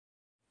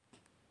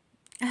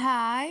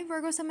Hi,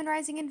 Virgo, Sun,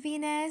 Rising, and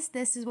Venus.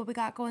 This is what we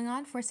got going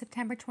on for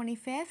September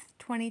 25th,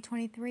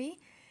 2023. If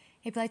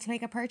you'd like to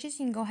make a purchase,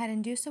 you can go ahead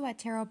and do so at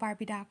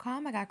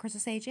tarotbarbiecom. I got crystal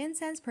sage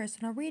incense,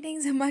 personal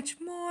readings, and much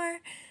more.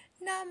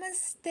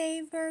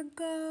 Namaste,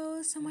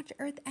 Virgo. So much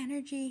earth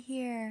energy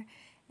here.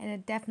 And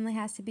it definitely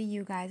has to be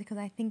you guys, because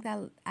I think that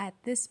at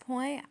this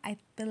point, I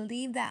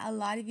believe that a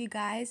lot of you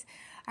guys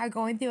are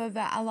going through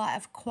a lot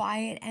of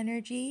quiet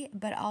energy,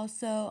 but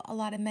also a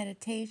lot of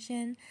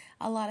meditation,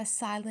 a lot of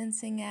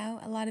silencing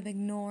out, a lot of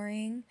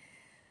ignoring,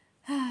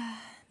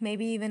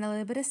 maybe even a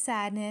little bit of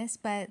sadness,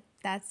 but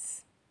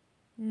that's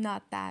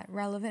not that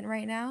relevant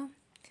right now.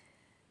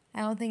 I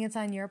don't think it's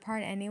on your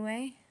part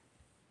anyway.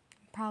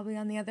 Probably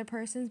on the other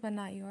person's, but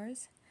not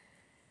yours.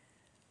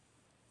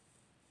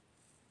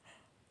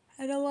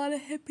 And a lot of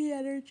hippie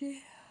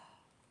energy.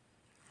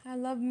 I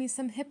love me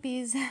some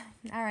hippies.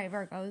 All right,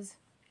 Virgos.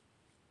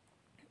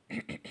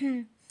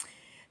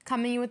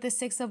 Coming in with the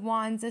Six of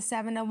Wands, the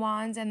Seven of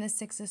Wands, and the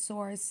Six of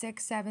Swords.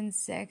 6, 7,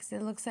 6.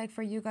 It looks like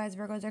for you guys,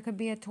 Virgos, there could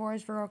be a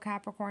Taurus, Virgo,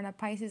 Capricorn, a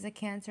Pisces, a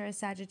Cancer, a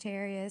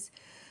Sagittarius,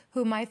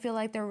 who might feel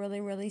like they're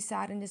really, really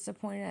sad and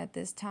disappointed at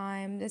this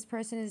time. This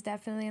person is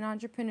definitely an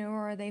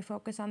entrepreneur, or they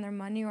focus on their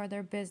money or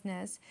their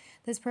business.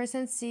 This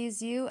person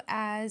sees you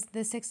as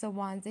the Six of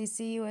Wands. They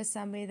see you as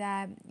somebody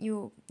that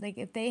you, like,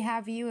 if they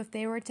have you, if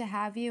they were to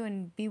have you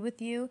and be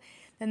with you,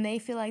 then they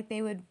feel like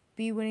they would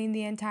be winning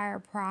the entire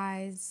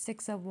prize.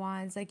 Six of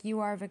Wands, like,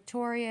 you are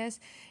victorious.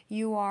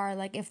 You are,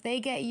 like, if they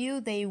get you,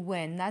 they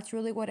win. That's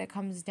really what it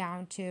comes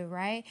down to,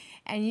 right?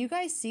 And you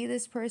guys see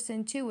this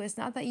person too. It's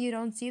not that you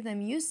don't see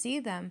them, you see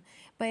them,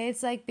 but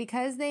it's like,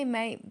 because they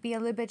might be a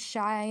little bit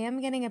shy, I am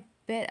getting a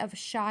bit of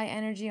shy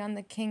energy on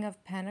the King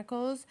of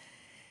Pentacles.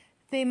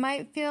 They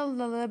might feel a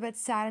little bit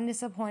sad and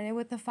disappointed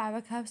with the Five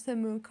of Cups, the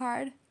Moon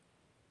card,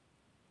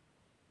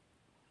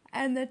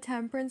 and the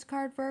Temperance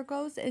card,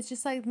 Virgos. It's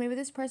just like, maybe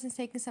this person's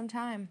taking some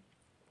time.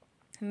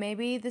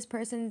 Maybe this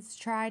person's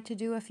tried to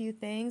do a few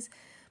things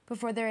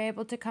before they're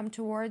able to come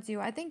towards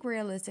you. I think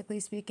realistically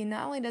speaking,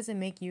 not only does it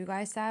make you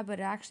guys sad, but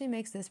it actually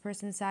makes this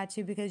person sad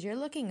too, because you're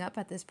looking up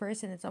at this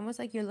person. It's almost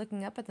like you're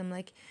looking up at them,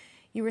 like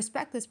you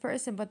respect this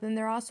person, but then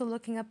they're also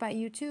looking up at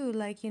you too.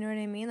 Like, you know what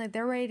I mean? Like,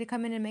 they're ready to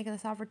come in and make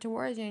this offer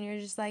towards you, and you're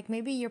just like,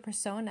 maybe your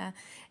persona,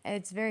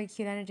 it's very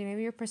cute energy.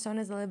 Maybe your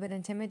persona is a little bit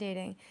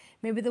intimidating.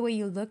 Maybe the way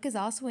you look is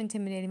also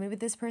intimidating. Maybe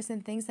this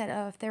person thinks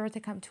that if they were to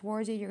come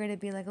towards you, you're going to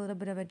be like a little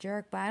bit of a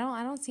jerk, but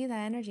I don't see that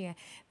energy.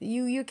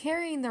 You're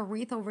carrying the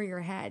wreath over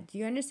your head. Do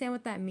you understand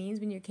what that means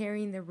when you're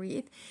carrying the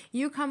wreath?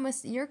 You're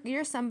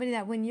somebody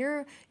that when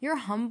you're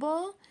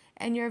humble,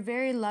 and you're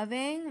very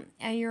loving,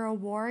 and you're a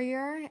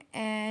warrior,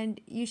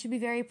 and you should be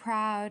very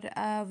proud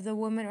of the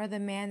woman or the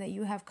man that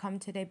you have come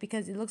today,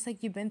 because it looks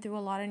like you've been through a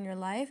lot in your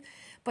life,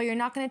 but you're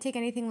not going to take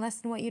anything less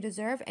than what you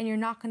deserve, and you're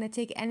not going to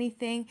take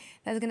anything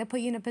that's going to put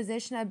you in a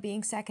position of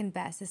being second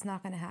best. It's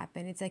not going to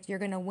happen. It's like, you're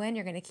going to win,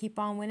 you're going to keep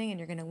on winning, and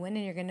you're going to win,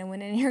 and you're going to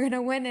win, and you're going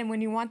to win, and when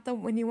you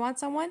want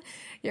someone,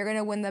 you're going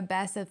to win the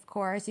best, of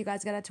course. You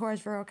guys got a Taurus,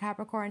 Virgo,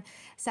 Capricorn,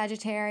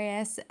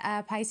 Sagittarius,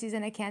 Pisces,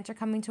 and a Cancer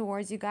coming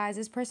towards you guys.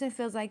 This person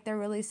feels like they're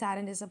really sad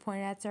and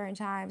disappointed at certain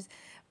times,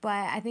 but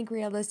I think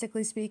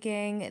realistically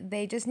speaking,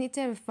 they just need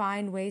to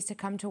find ways to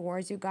come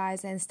towards you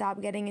guys and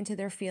stop getting into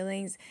their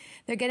feelings.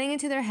 They're getting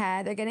into their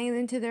head, they're getting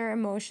into their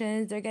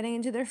emotions, they're getting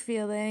into their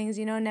feelings.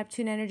 You know,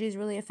 Neptune energy is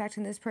really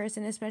affecting this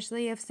person,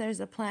 especially if there's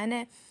a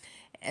planet,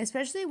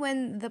 especially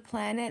when the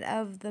planet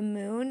of the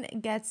moon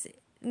gets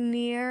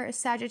near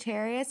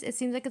Sagittarius. It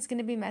seems like it's going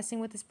to be messing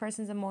with this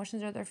person's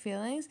emotions or their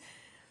feelings.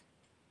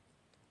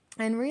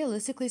 And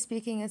realistically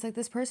speaking, it's like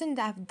this person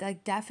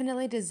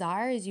definitely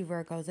desires you,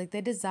 Virgos. Like, they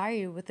desire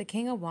you. With the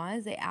King of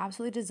Wands, they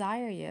absolutely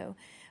desire you.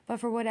 But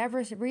for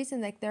whatever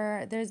reason, like,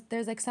 there's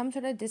like some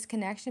sort of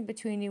disconnection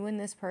between you and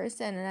this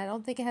person. And I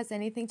don't think it has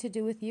anything to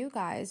do with you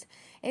guys.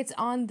 It's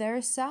on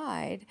their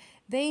side.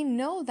 They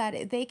know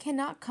that they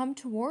cannot come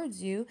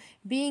towards you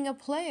being a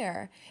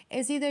player.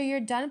 It's either you're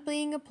done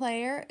being a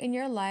player in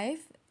your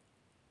life,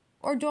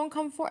 or don't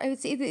come forward.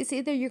 It's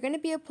either you're going to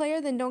be a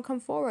player, then don't come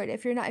forward.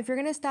 If you're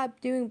going to stop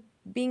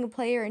being a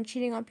player and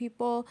cheating on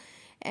people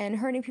and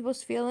hurting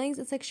people's feelings,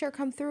 it's like, sure,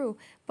 come through.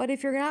 But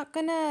if you're not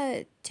going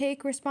to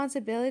take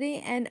responsibility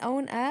and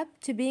own up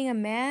to being a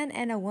man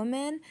and a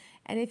woman,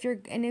 and if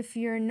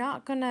you're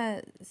not going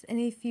to, and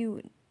if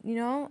you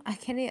know,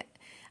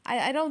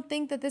 I don't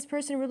think that this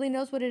person really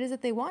knows what it is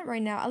that they want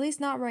right now. At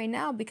least not right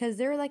now, because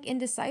they're like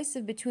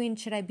indecisive between,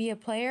 should I be a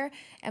player?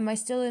 Am I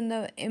still in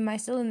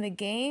the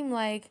game?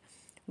 Like,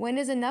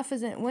 when's enough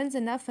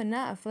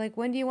enough? Like,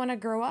 when do you want to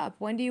grow up?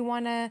 When do you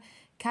want to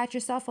catch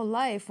yourself a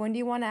life? When do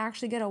you want to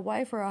actually get a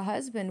wife or a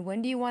husband?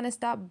 When do you want to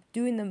stop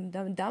doing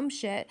the dumb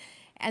shit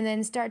and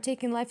then start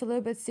taking life a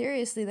little bit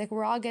seriously? Like,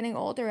 we're all getting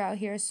older out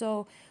here,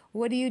 so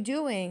What are you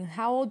doing?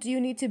 How old do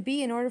you need to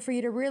be in order for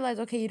you to realize,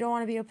 okay, you don't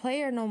want to be a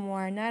player no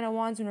more? Knight of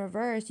Wands in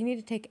reverse. You need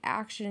to take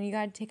action. You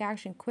got to take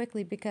action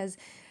quickly, because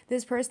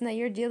this person that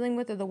you're dealing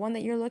with, or the one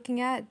that you're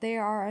looking at, they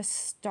are a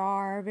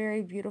star.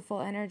 Very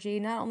beautiful energy.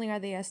 Not only are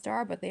they a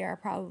star, but they are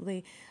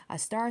probably a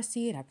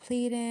starseed, a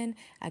Pleiadian,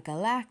 a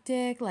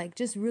galactic, like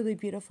just really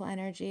beautiful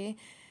energy.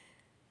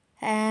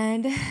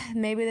 And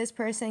maybe this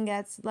person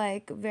gets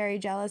like very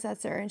jealous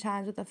at certain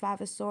times with the Five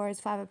of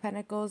Swords, Five of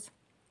Pentacles.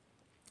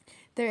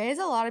 There is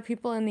a lot of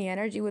people in the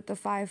energy with the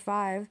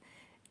 5-5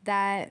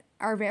 that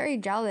are very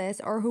jealous,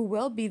 or who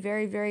will be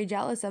very, very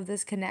jealous of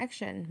this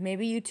connection.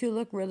 Maybe you two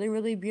look really,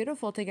 really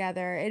beautiful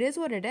together. It is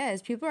what it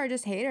is. People are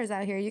just haters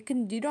out here. You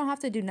don't have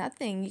to do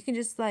nothing. You can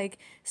just like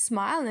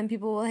smile and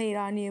people will hate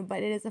on you.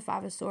 But it is the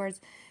Five of Swords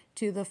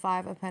to the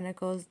Five of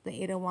Pentacles,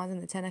 the Eight of Wands,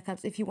 and the Ten of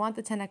Cups. If you want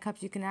the Ten of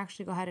Cups, you can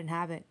actually go ahead and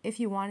have it. If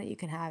you want it, you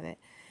can have it.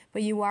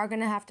 But you are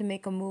going to have to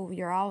make a move.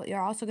 You're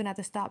also going to have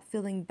to stop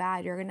feeling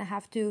bad. You're going to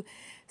have to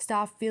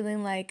stop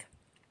feeling like,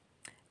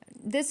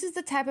 this is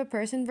the type of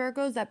person,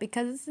 Virgos, that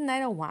because it's the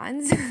Knight of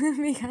Wands,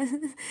 because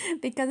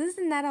it's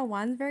the Knight of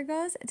Wands,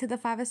 Virgos, to the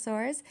Five of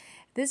Swords,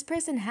 this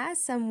person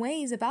has some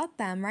ways about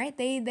them, right?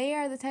 They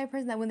are the type of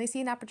person that when they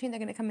see an opportunity,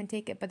 they're going to come and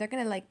take it, but they're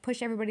going to like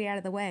push everybody out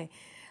of the way.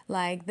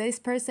 Like, this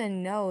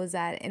person knows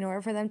that in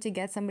order for them to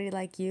get somebody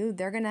like you,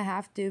 they're going to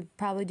have to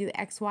probably do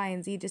X, Y,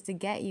 and Z just to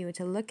get you,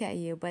 to look at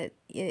you. But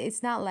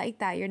it's not like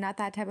that. You're not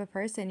that type of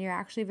person. You're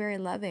actually very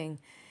loving.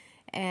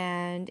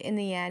 And in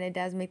the end, it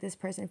does make this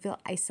person feel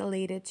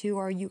isolated too,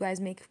 or you guys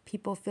make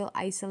people feel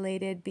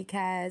isolated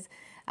because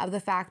of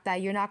the fact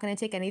that you're not going to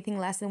take anything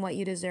less than what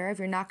you deserve.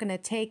 You're not going to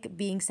take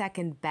being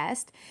second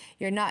best.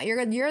 You're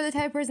the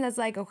type of person that's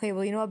like, okay,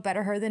 well, you know what?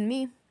 Better her than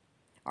me,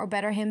 or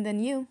better him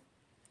than you.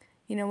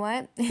 You know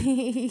what?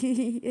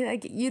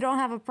 Like, you don't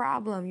have a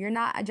problem. You're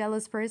not a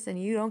jealous person.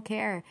 You don't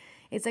care.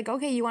 It's like,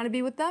 okay, you want to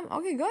be with them?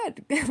 Okay,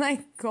 good.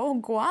 Like, go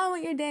on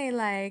with your day.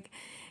 Like,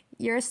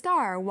 you're a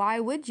star. Why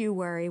would you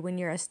worry when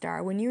you're a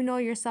star? When you know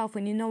yourself,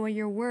 when you know what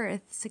you're worth,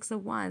 Six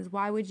of Wands,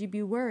 why would you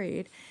be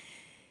worried?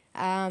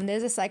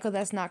 There's a cycle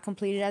that's not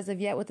completed as of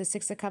yet with the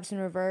Six of Cups in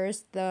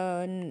reverse,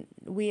 the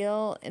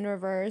Wheel in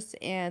reverse,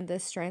 and the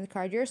Strength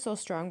card. You're so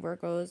strong,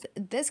 Virgos.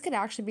 This could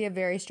actually be a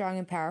very strong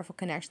and powerful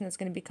connection that's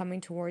going to be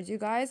coming towards you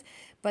guys,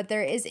 but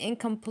there is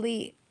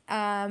incomplete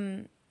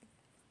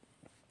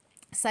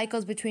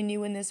cycles between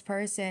you and this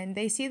person.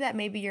 They see that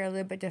maybe you're a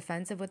little bit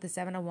defensive with the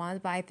Seven of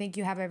Wands, but I think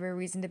you have every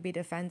reason to be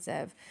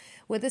defensive.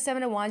 With the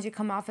Seven of Wands, you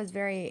come off as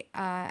very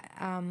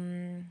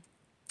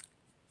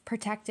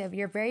protective.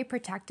 You're very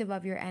protective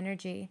of your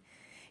energy.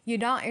 You're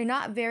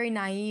not very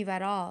naive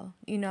at all,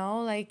 you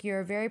know, like,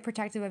 you're very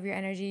protective of your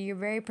energy. You're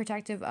very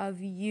protective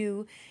of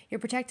you. You're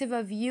protective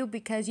of you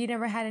because you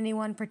never had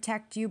anyone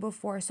protect you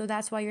before. So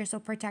that's why you're so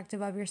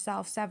protective of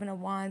yourself. Seven of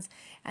Wands,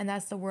 and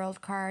that's the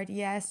World card.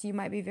 Yes, you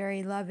might be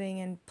very loving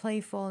and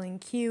playful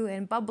and cute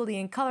and bubbly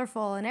and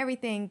colorful and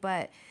everything,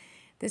 but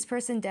this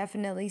person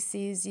definitely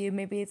sees you.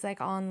 Maybe it's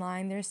like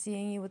online, they're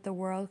seeing you with the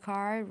World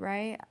card,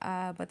 right?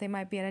 But they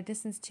might be at a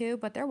distance too,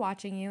 but they're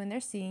watching you and they're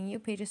seeing you.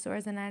 Page of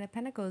Swords and Nine of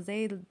Pentacles.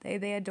 They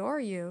adore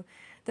you.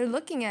 They're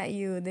looking at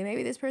you.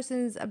 Maybe this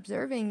person's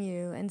observing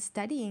you and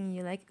studying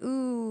you, like,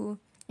 ooh.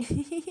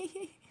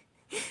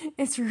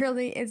 It's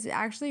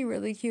actually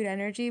really cute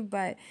energy,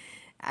 but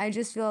I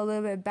just feel a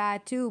little bit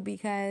bad too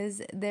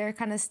because they're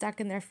kind of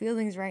stuck in their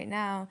feelings right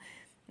now.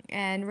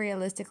 And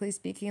realistically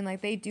speaking,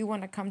 like, they do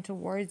want to come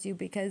towards you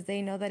because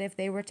they know that if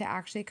they were to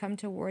actually come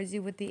towards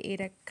you with the Eight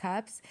of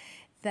Cups,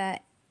 the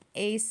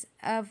Ace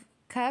of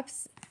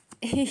Cups,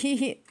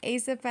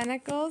 Ace of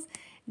Pentacles,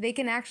 they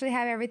can actually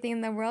have everything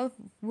in the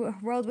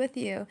world with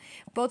you.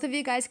 Both of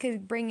you guys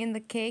could bring in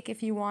the cake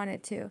if you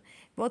wanted to.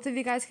 Both of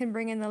you guys can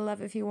bring in the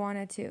love if you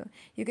wanted to.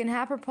 You can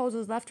have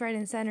proposals left, right,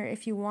 and center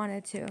if you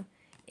wanted to.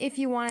 If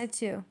you wanted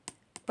to.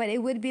 But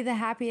it would be the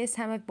happiest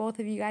time of both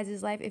of you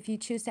guys' life if you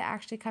choose to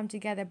actually come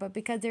together. But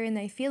because they're in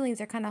their feelings,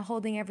 they're kind of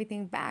holding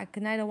everything back.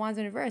 Knight of Wands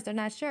in reverse. They're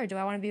not sure. Do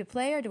I want to be a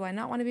player? Do I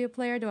not want to be a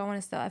player? Do I want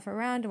to still F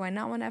around? Do I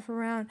not want to F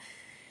around?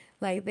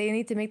 Like, they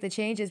need to make the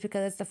changes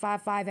because it's the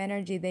 5-5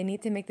 energy. They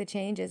need to make the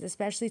changes,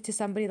 especially to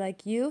somebody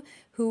like you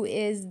who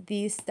is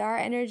the star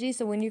energy.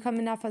 So when you're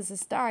coming off as a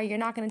star, you're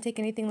not going to take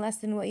anything less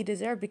than what you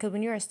deserve, because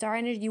when you're a star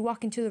energy, you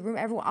walk into the room,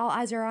 all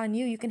eyes are on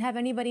you. You can have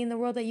anybody in the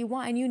world that you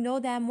want, and you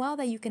know damn well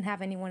that you can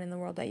have anyone in the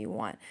world that you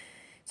want.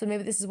 So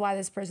maybe this is why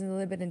this person's a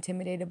little bit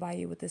intimidated by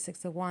you with the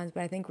Six of Wands.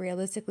 But I think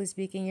realistically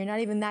speaking, you're not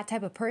even that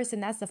type of person.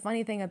 That's the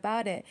funny thing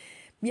about it.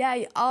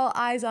 Yeah, all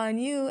eyes on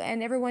you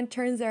and everyone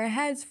turns their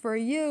heads for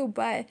you,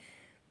 but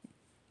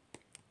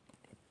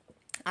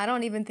I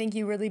don't even think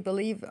you really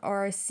believe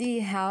or see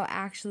how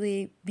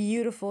actually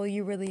beautiful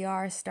you really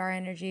are, star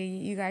energy.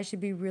 You guys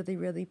should be really,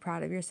 really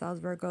proud of yourselves,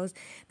 Virgos.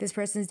 This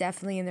person's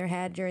definitely in their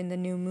head during the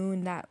new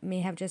moon that may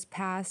have just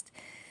passed,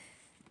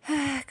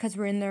 because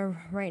we're in their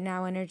right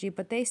now energy.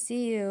 But they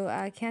see you.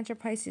 Cancer,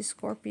 Pisces,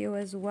 Scorpio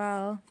as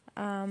well.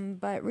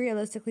 But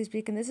realistically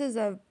speaking, this is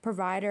a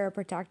provider, a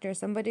protector,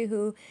 somebody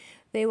who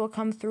they will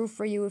come through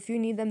for you. If you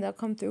need them, they'll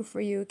come through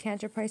for you.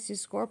 Cancer, Pisces,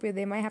 Scorpio,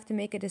 they might have to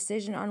make a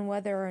decision on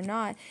whether or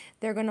not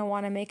they're going to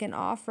want to make an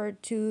offer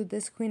to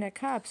this Queen of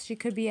Cups. She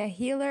could be a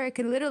healer. It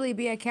could literally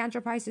be a Cancer,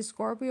 Pisces,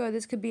 Scorpio. Or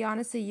this could be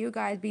honestly you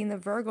guys being the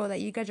Virgo,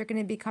 that you guys are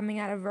going to be coming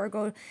out of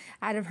Virgo,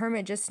 out of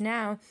Hermit just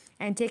now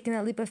and taking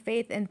that leap of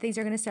faith, and things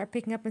are going to start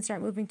picking up and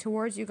start moving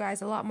towards you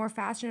guys a lot more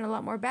faster and a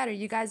lot more better.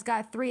 You guys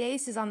got 3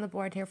 aces on the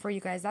board here for you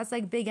guys. That's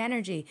like big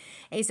energy.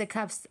 Ace of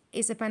Cups,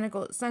 Ace of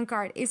Pentacles, Sun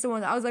card, Ace of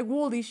Wands. I was like,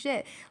 holy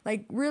shit.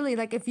 Like, really,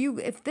 like,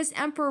 if this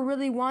Emperor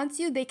really wants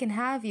you, they can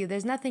have you.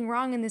 There's nothing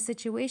wrong in this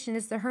situation.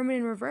 It's the Hermit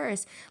in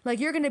reverse. Like,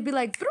 you're going to be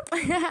like,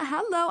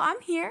 hello, I'm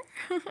here.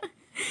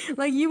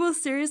 Like, you will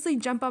seriously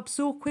jump up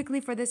so quickly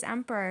for this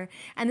Emperor.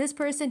 And this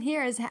person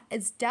here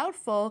is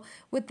doubtful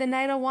with the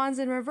Knight of Wands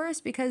in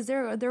reverse, because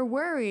they're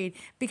worried.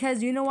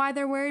 Because you know why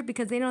they're worried?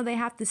 Because they know they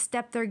have to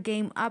step their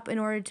game up in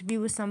order to be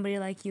with somebody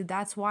like you.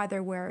 That's why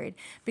they're worried.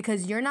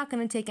 Because you're not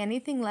going to take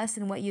anything less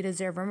than what you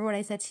deserve. Remember what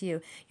I said to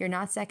you. You're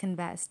not second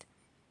best.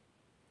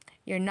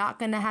 You're not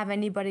going to have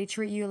anybody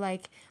treat you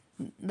like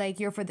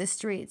you're for the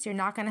streets. You're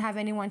not going to have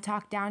anyone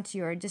talk down to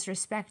you or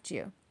disrespect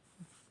you.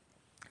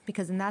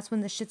 Because then that's when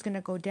the shit's going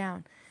to go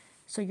down.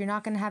 So you're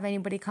not going to have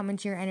anybody come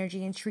into your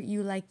energy and treat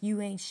you like you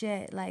ain't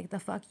shit. Like, the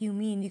fuck you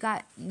mean?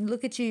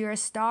 Look at you, you're a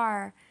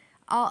star.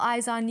 All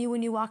eyes on you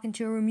when you walk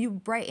into a room. You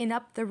brighten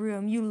up the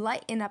room. You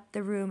lighten up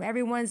the room.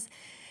 Everyone's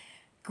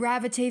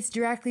gravitates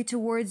directly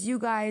towards you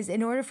guys.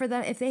 In order for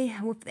them, if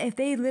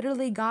they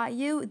literally got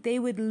you, they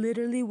would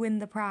literally win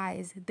the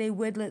prize. They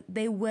would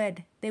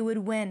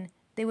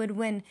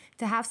win.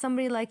 To have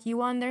somebody like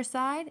you on their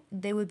side,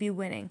 they would be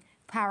winning.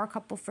 Power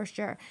couple for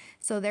sure.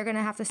 So they're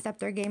gonna have to step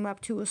their game up.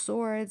 2 of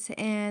Swords,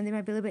 and they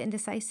might be a little bit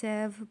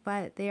indecisive,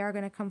 but they are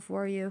gonna come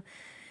for you.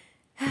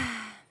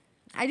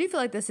 I do feel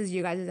like this is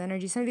you guys'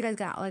 energy. Some of you guys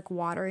got like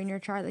water in your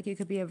chart. Like, you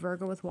could be a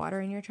Virgo with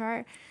water in your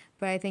chart.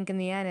 But I think in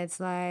the end, it's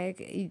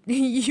like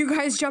you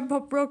guys jump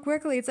up real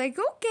quickly. It's like,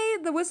 okay,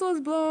 the whistle is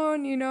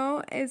blown, you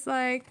know? It's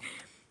like,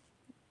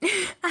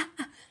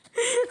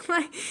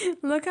 like,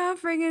 look how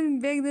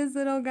friggin' big this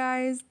little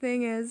guy's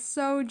thing is.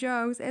 So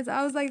jokes.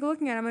 I was like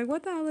looking at it, I'm like,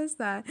 what the hell is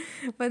that?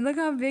 But look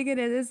how big it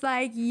is. It's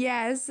like,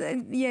 yes,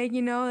 yeah,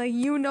 you know, like,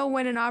 you know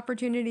when an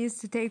opportunity is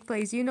to take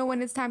place. You know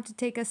when it's time to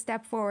take a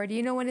step forward.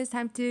 You know when it's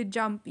time to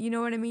jump. You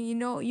know what I mean? You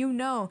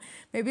know.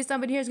 Maybe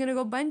somebody here is gonna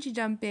go bungee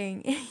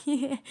jumping.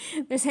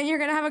 They're saying you're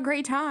gonna have a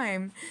great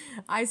time.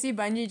 I see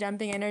bungee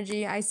jumping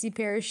energy. I see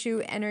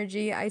parachute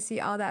energy. I see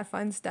all that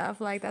fun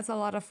stuff. Like, that's a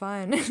lot of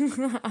fun.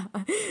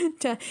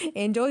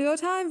 Enjoy your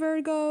time,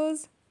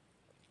 Virgos.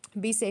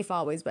 Be safe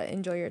always, but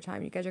enjoy your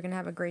time. You guys are going to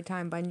have a great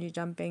time bungee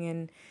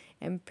jumping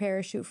and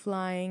parachute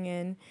flying.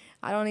 And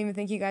I don't even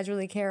think you guys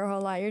really care a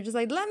whole lot. You're just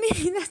like,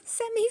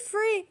 set me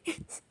free.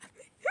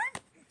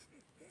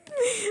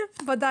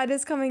 But that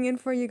is coming in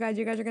for you guys.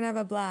 You guys are going to have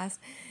a blast.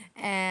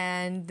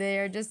 And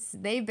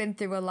they've been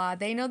through a lot.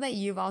 They know that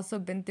you've also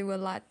been through a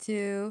lot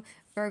too.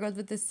 Virgos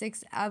with the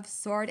 6 of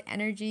Sword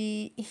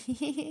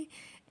energy.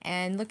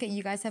 And look at,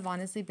 you guys have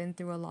honestly been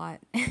through a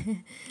lot.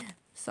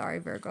 Sorry,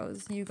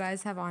 Virgos. You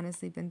guys have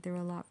honestly been through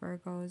a lot,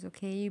 Virgos.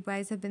 Okay, you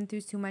guys have been through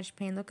too much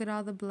pain. Look at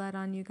all the blood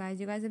on you guys.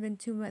 You guys have been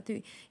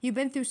you've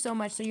been through so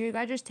much. So you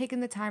guys are just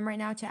taking the time right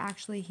now to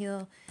actually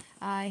heal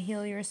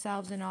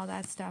yourselves and all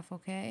that stuff.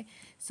 Okay.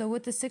 So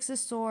with the 6 of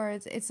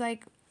Swords, it's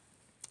like,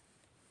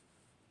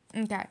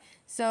 okay,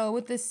 so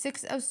with the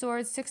 6 of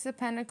Swords, 6 of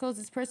Pentacles,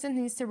 this person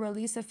needs to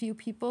release a few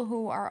people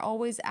who are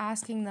always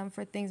asking them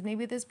for things.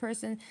 Maybe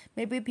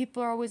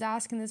people are always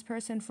asking this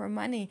person for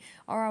money,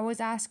 or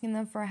always asking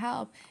them for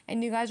help.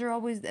 And you guys are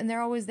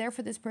they're always there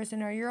for this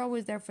person, or you're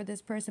always there for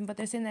this person. But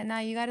they're saying that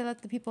now you got to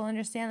let the people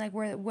understand, like,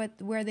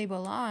 where they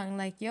belong.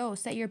 Like, yo,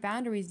 set your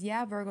boundaries.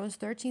 Yeah, Virgos,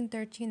 13,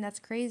 that's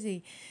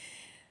crazy.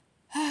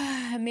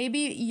 Maybe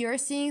you're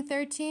seeing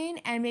 13,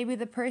 and maybe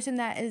the person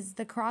that is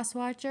the cross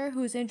watcher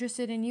who's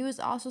interested in you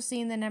is also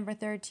seeing the number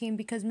 13,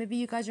 because maybe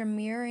you guys are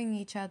mirroring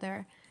each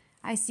other.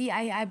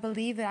 I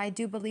believe it. I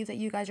do believe that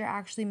you guys are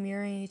actually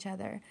mirroring each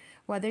other,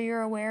 whether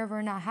you're aware of it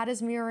or not. How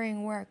does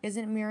mirroring work?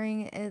 Isn't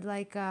mirroring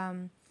like,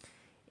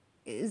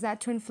 is that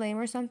twin flame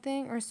or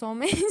something, or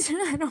soulmates?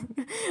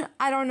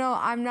 I don't know.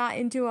 I'm not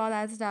into all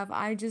that stuff.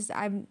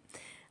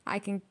 I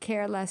can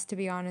care less, to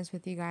be honest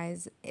with you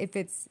guys.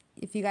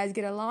 If you guys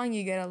get along,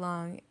 you get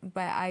along.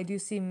 But I do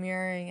see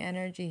mirroring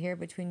energy here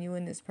between you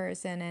and this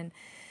person,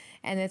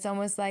 and it's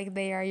almost like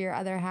they are your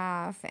other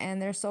half,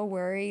 and they're so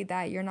worried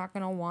that you're not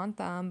gonna want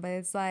them. But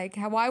it's like,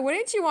 why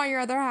wouldn't you want your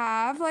other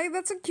half? Like,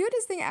 that's the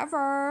cutest thing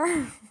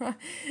ever.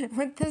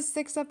 With the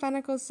 6 of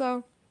Pentacles.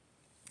 So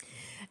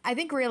I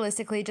think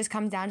realistically, it just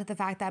comes down to the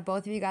fact that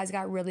both of you guys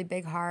got really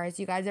big hearts.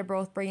 You guys are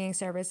both bringing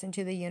service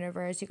into the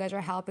universe. You guys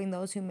are helping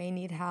those who may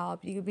need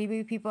help.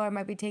 Maybe people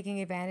might be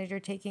taking advantage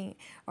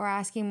or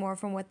asking more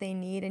from what they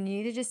need. And you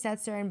need to just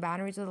set certain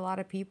boundaries with a lot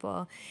of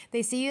people.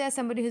 They see you as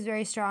somebody who's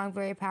very strong,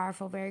 very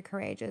powerful, very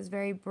courageous,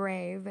 very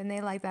brave. And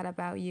they like that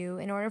about you.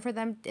 In order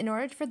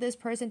for this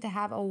person to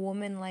have a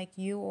woman like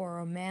you or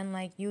a man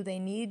like you, they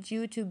need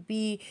you to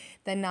be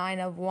the 9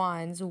 of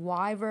Wands.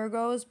 Why,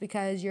 Virgos?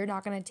 Because you're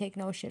not going to take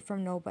no shit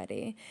from nobody.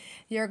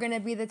 You're going to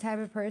be the type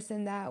of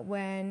person that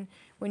when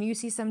you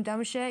see some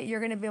dumb shit, you're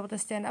going to be able to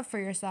stand up for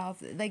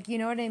yourself. Like, you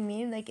know what I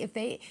mean? Like,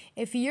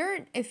 if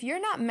you're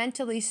not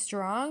mentally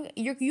strong,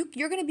 you're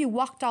going to be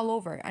walked all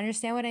over.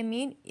 Understand what I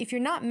mean? If you're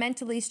not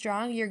mentally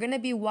strong, you're going to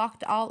be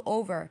walked all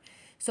over.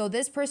 So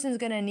this person is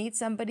going to need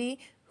somebody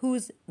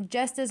who's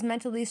just as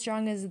mentally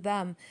strong as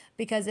them.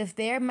 Because if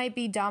they might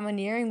be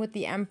domineering with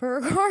the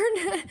Emperor card,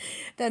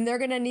 then they're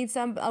going to need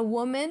a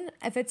woman.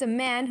 If it's a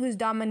man who's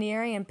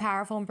domineering and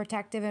powerful and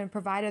protective and a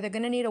provider, they're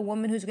going to need a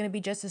woman who's going to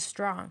be just as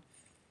strong.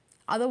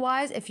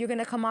 Otherwise, if you're going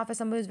to come off as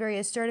somebody who's very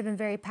assertive and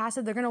very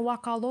passive, they're going to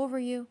walk all over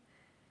you.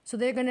 So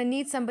they're going to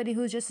need somebody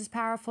who's just as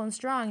powerful and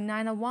strong,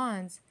 9 of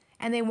Wands.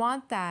 And they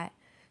want that.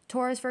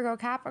 Taurus, Virgo,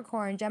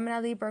 Capricorn, Gemini,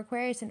 Libra,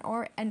 Aquarius, and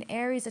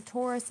Aries, a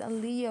Taurus, a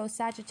Leo,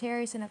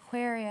 Sagittarius, and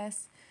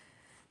Aquarius.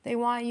 They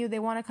want you. They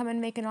want to come and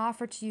make an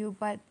offer to you,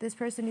 but this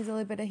person needs a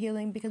little bit of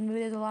healing because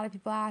maybe there's a lot of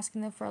people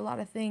asking them for a lot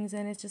of things,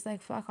 and it's just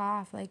like, fuck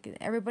off. Like,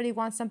 everybody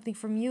wants something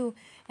from you,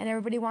 and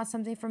everybody wants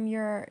something from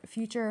your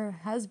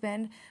future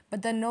husband,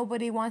 but then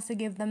nobody wants to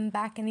give them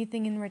back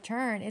anything in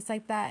return. It's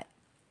like that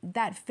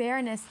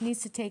fairness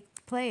needs to take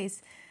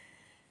place.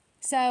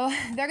 So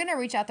they're going to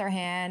reach out their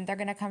hand. They're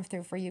going to come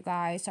through for you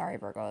guys. Sorry,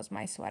 Virgos,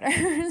 my sweater.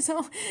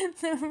 So,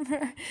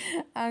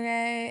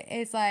 okay,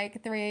 it's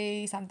like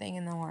 3 something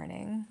in the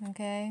morning,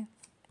 okay?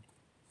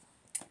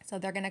 So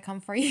they're going to come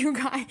for you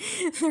guys.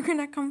 They're going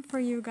to come for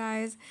you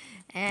guys.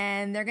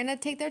 And they're going to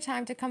take their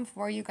time to come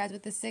for you guys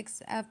with the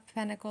 6 of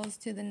Pentacles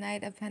to the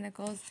Knight of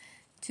Pentacles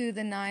to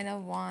the 9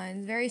 of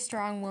Wands. Very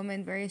strong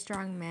woman, very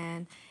strong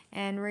man.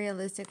 And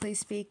realistically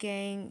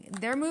speaking,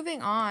 they're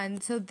moving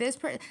on. So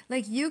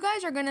like, you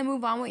guys are going to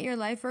move on with your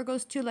life,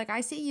 Virgos, too. Like,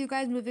 I see you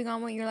guys moving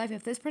on with your life.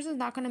 If this person's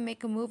not going to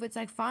make a move, it's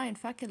like, fine,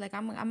 fuck it. Like,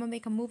 I'm going to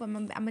make a move. I'm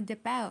going to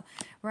dip out,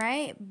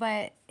 right?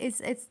 But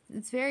it's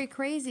very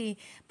crazy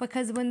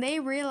because when they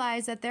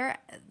realize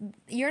that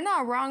you're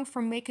not wrong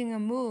for making a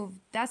move.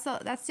 That's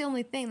the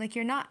only thing. Like,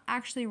 you're not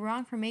actually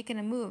wrong for making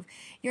a move.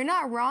 You're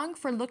not wrong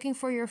for looking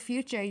for your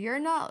future. You're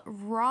not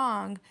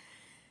wrong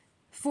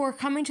for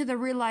coming to the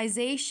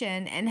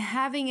realization and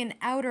having an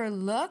outer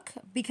look,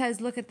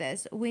 because look at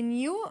this. When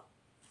you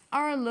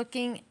are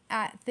looking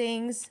at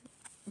things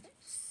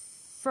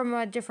from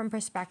a different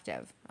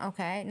perspective,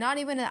 okay? Not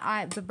even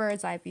the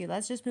bird's eye view.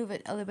 Let's just move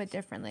it a little bit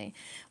differently.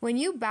 When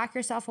you back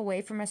yourself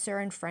away from a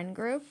certain friend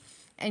group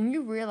and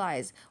you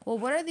realize, well,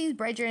 what are these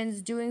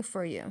brethrens doing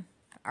for you?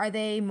 Are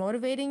they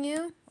motivating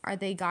you? Are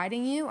they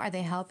guiding you? Are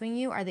they helping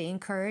you? Are they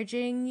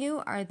encouraging you?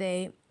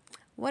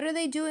 What are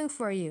they doing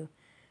for you?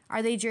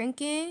 Are they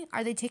drinking?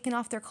 Are they taking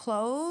off their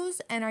clothes?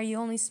 And are you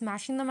only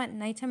smashing them at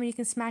nighttime and you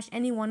can smash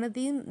any one of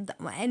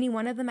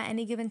them at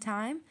any given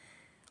time?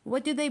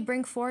 What do they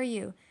bring for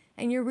you?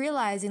 And you're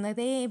realizing like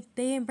they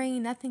ain't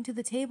bringing nothing to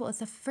the table.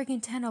 It's a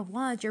freaking 10 of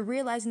Wands. You're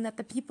realizing that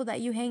the people that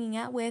you hanging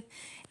out with,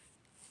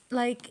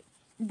 like,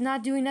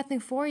 not doing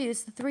nothing for you.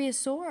 It's the 3 of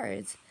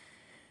Swords.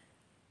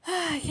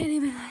 I can't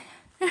even.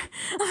 Oh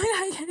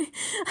my God,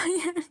 I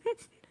can't.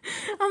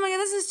 Oh my God,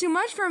 this is too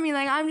much for me.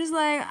 Like, I'm just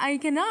like, I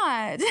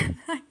cannot.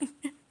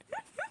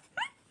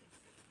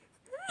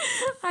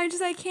 I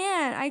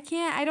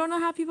can't. I don't know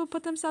how people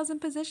put themselves in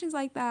positions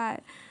like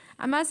that.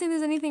 I'm not saying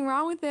there's anything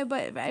wrong with it,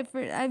 but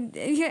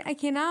I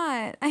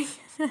cannot.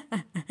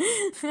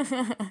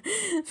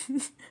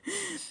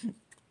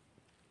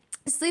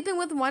 Sleeping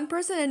with one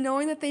person and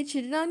knowing that they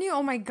cheated on you?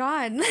 Oh my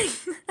God.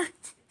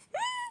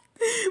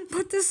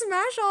 But to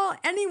smash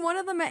any one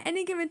of them at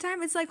any given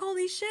time, it's like,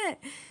 holy shit.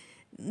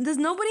 Does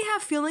nobody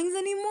have feelings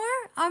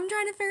anymore? I'm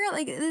trying to figure out,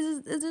 like,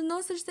 is there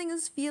no such thing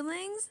as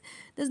feelings?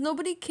 Does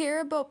nobody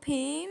care about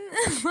pain?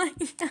 Like,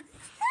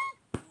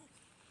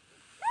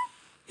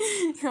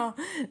 no,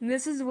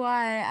 this is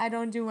why I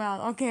don't do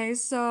well. Okay,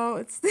 so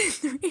it's the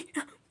 3.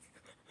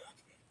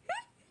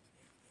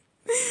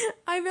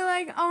 I feel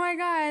like, oh my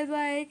God,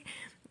 like,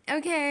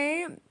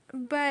 okay,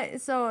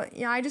 but so,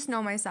 yeah, I just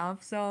know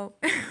myself, so.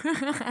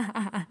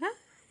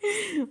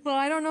 Well,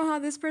 I don't know how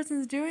this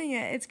person's doing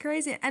it. It's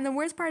crazy. And the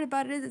worst part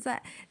about it is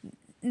that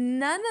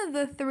none of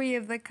the 3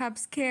 of the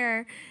Cups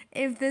care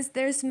if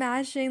they're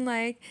smashing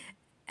like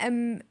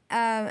Amy,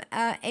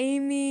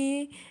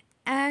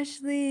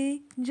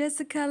 Ashley,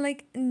 Jessica,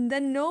 like,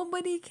 then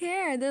nobody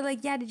care. They're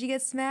like, yeah, did you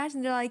get smashed?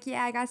 And they're like,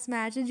 yeah, I got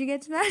smashed. Did you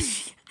get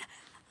smashed?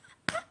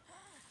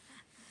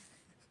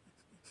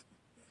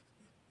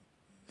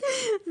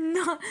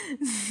 No,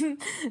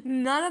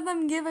 none of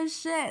them give a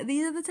shit.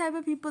 These are the type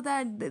of people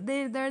that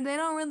they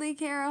don't really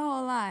care a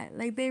whole lot.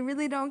 Like, they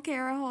really don't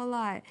care a whole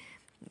lot.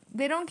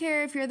 They don't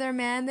care if you're their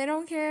man. They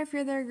don't care if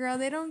you're their girl.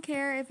 They don't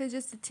care if it's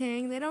just a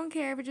ting. They don't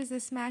care if it's just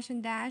a smash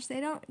and dash. They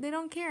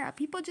don't care.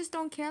 People just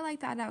don't care like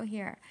that out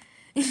here.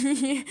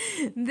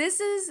 This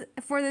is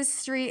for the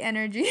street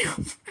energy.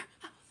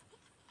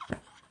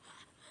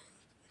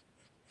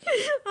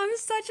 I'm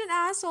such an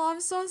asshole.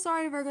 I'm so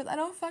sorry, Virgos. I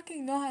don't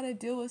fucking know how to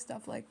deal with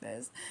stuff like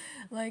this.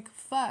 Like,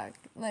 fuck.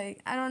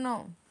 Like, I don't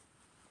know.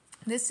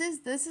 This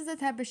is the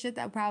type of shit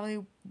that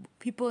probably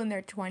people in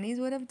their 20s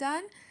would have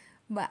done.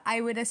 But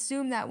I would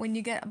assume that when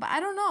you get... But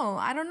I don't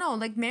know.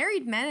 Like,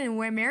 married men and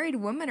married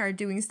women are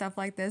doing stuff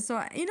like this.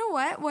 So, you know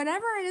what?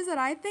 Whatever it is that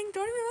I think,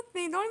 don't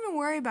even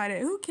worry about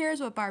it. Who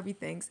cares what Barbie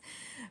thinks?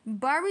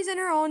 Barbie's in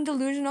her own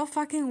delusional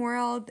fucking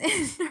world.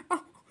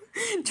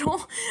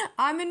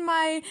 I'm in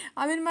my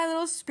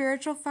little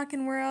spiritual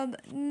fucking world.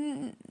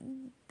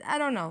 I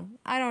don't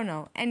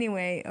know.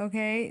 Anyway,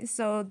 okay?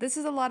 So, this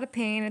is a lot of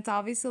pain. It's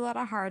obviously a lot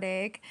of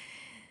heartache.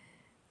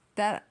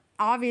 That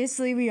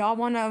obviously we all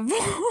want to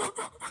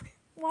avoid.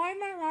 Why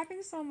am I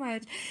laughing so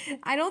much?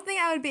 I don't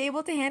think I would be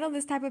able to handle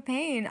this type of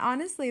pain.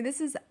 Honestly,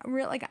 this is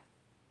real, like,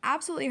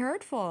 absolutely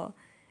hurtful.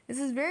 This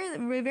is very,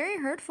 very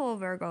hurtful,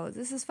 Virgos.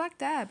 This is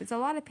fucked up. It's a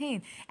lot of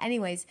pain.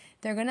 Anyways,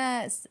 they're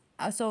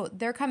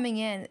coming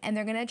in and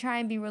they're gonna try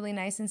and be really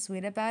nice and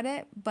sweet about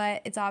it,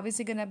 but it's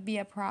obviously gonna be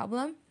a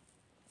problem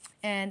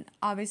and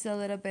obviously a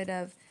little bit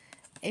of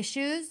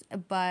issues,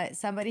 but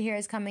somebody here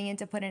is coming in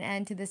to put an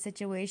end to the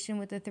situation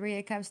with the 3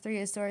 of Cups,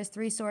 3 of Swords,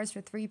 3 swords for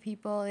 3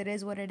 people. It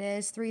is what it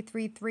is.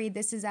 333.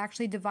 This is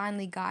actually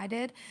divinely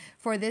guided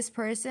for this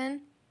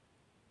person.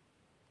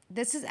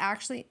 This is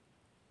actually...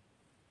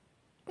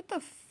 What the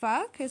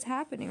fuck is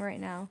happening right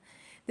now?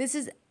 This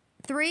is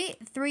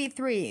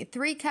 333.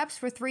 3 cups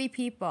for 3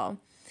 people.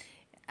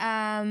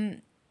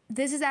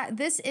 This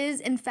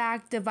is in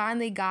fact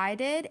divinely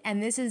guided,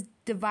 and this is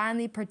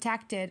divinely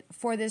protected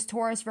for this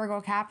Taurus, Virgo,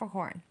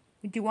 Capricorn.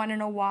 Do you want to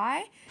know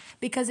why?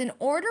 Because in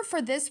order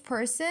for this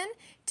person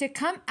to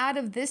come out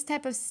of this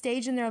type of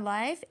stage in their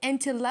life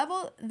and to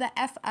level the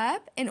F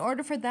up, in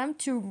order for them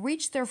to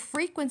reach their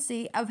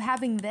frequency of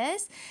having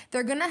this,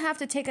 they're going to have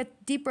to take a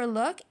deeper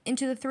look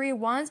into the 3 of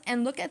Wands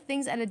and look at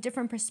things at a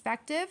different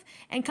perspective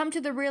and come to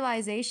the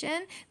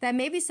realization that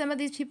maybe some of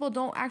these people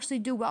don't actually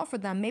do well for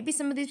them. Maybe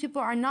some of these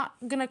people are not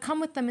going to come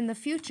with them in the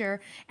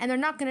future, and they're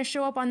not going to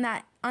show up on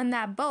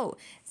that boat.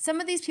 Some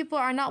of these people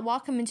are not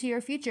welcome into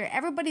your future.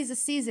 Everybody's a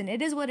season.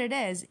 It is what it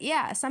is.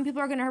 Yeah, some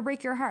people are going to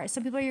break your heart.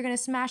 Some people you're going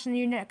to smash and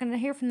you're not going to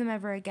hear from them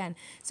ever again.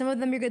 Some of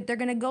them they're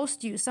going to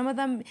ghost you. Some of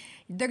them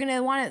they're going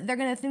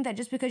to think that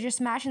just because you're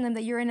smashing them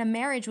that you're in a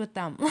marriage with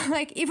them.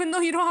 Like, even though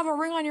you don't have a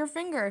ring on your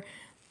finger.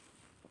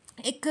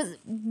 Because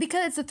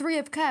it's the 3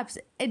 of Cups,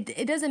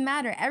 it doesn't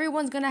matter.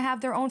 Everyone's going to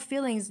have their own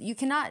feelings. You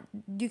cannot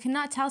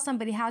tell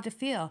somebody how to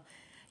feel.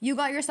 You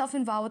got yourself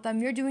involved with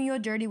them. You're doing your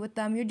dirty with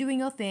them. You're doing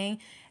your thing.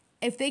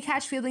 If they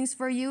catch feelings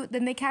for you,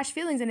 then they catch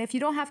feelings. And if you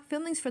don't have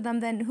feelings for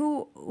them, then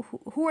who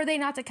are they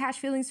not to catch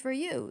feelings for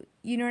you?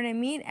 You know what I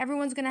mean?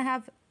 Everyone's going to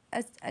have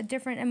a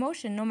different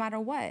emotion no matter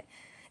what.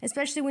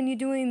 Especially when you're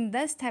doing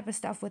this type of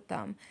stuff with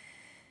them.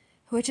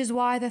 Which is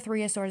why the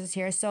 3 of Swords is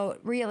here. So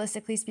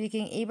realistically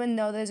speaking, even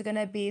though there's going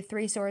to be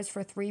 3 swords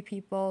for 3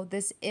 people,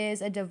 this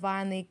is a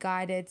divinely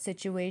guided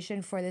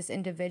situation for this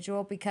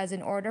individual, because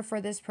in order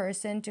for this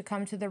person to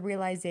come to the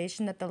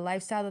realization that the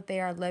lifestyle that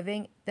they are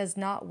living does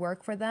not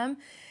work for them,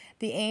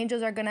 the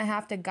angels are going to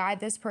have to guide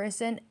this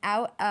person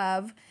out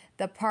of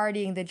the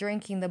partying, the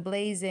drinking, the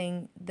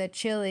blazing, the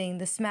chilling,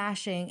 the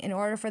smashing, in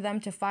order for them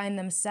to find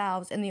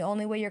themselves. And the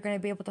only way you're going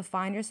to be able to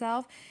find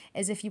yourself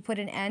is if you put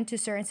an end to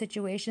certain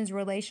situations,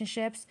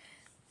 relationships,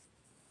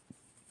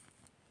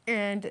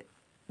 and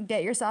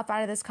get yourself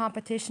out of this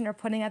competition or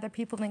putting other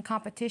people in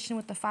competition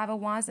with the 5 of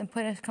Wands and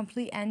put a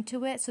complete end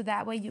to it. So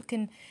that way you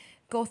can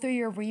go through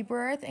your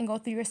rebirth and go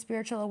through your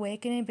spiritual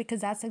awakening,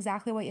 because that's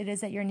exactly what it is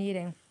that you're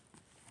needing.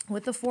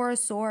 With the 4 of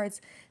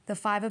Swords, the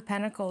 5 of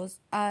Pentacles,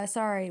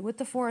 with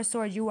the 4 of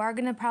Swords, you are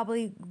going to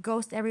probably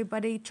ghost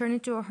everybody, turn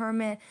into a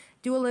hermit,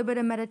 do a little bit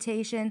of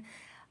meditation,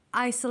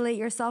 isolate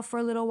yourself for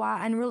a little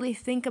while, and really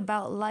think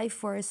about life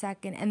for a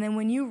second. And then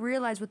when you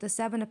realize with the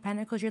 7 of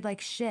Pentacles, you're like,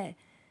 shit,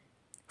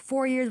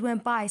 4 years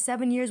went by,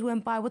 7 years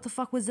went by, what the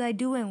fuck was I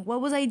doing? What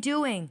was I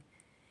doing?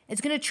 It's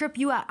going to trip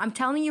you out. I'm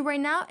telling you right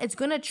now, it's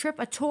going to trip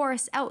a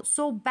Taurus out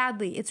so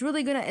badly. It's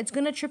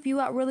going to trip you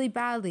out really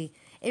badly.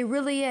 It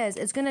really is.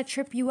 It's going to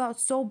trip you out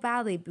so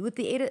badly. With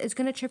the 8, it's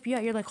going to trip you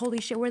out. You're like,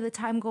 holy shit, where'd the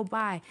time go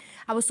by?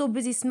 I was so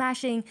busy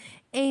smashing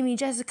Amy,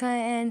 Jessica,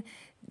 and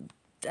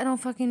I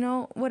don't fucking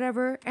know,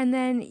 whatever. And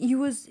then you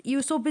was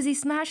so busy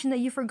smashing that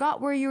you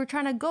forgot where you were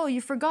trying to go. You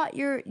forgot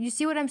you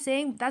see what I'm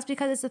saying? That's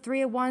because it's the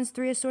 3 of Wands,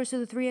 3 of Swords, to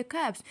the 3 of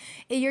Cups.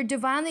 You're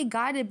divinely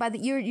guided by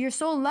you're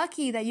so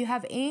lucky that you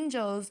have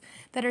angels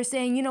that are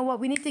saying, you know what,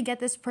 we need to get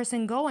this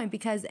person going,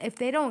 because if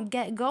they don't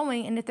get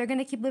going and if they're going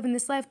to keep living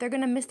this life, they're going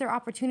to miss their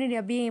opportunity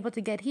of being able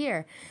to get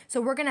here. So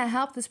we're going to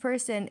help this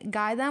person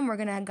guide them. We're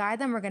going to guide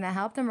them. We're going to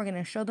help them. We're going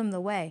to show them the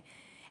way.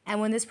 And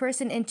when this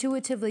person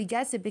intuitively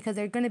gets it, because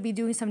they're going to be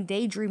doing some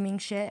daydreaming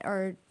shit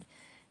or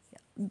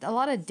a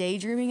lot of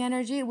daydreaming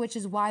energy, which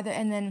is why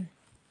and then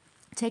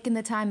taking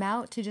the time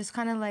out to just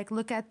kind of like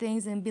look at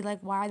things and be like,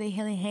 why are they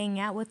hanging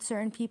out with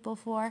certain people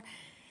for,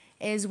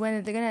 is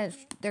when they're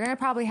gonna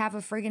probably have a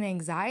friggin'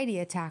 anxiety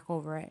attack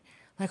over it.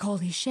 Like,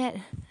 holy shit,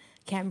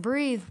 can't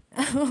breathe.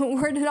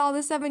 Where did all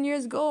the 7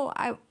 years go?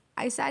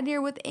 I sat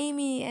here with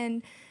Amy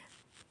and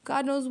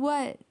God knows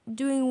what,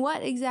 doing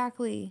what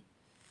exactly?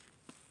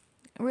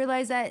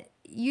 Realize that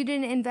you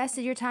didn't invest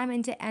your time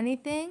into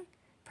anything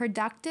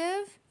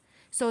productive.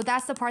 So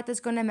that's the part that's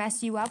going to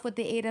mess you up with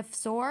the 8 of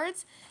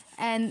Swords.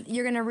 And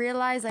you're going to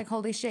realize, like,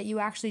 holy shit, you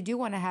actually do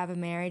want to have a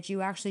marriage.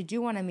 You actually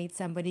do want to meet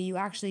somebody. You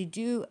actually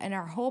do and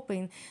are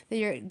hoping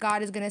that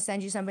God is going to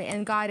send you somebody.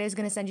 And God is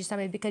going to send you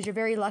somebody because you're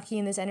very lucky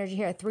in this energy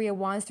here. 3 of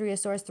Wands, 3 of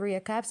Swords, 3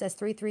 of Cups. That's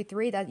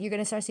 333. That you're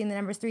going to start seeing the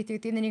numbers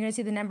 333. And then you're going to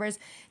see the numbers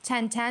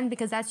 1010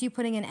 because that's you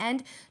putting an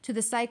end to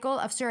the cycle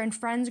of certain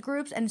friends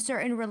groups and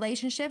certain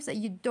relationships that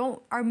you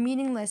don't are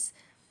meaningless.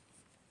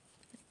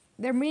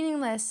 They're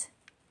meaningless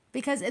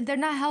because they're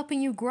not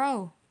helping you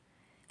grow.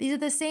 These are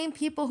the same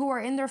people who are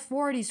in their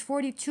 40s,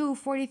 42,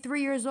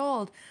 43 years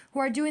old, who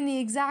are doing the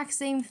exact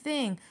same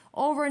thing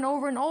over and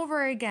over and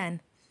over again.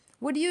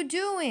 What are you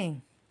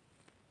doing?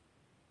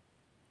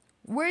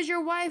 Where's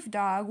your wife,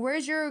 dog?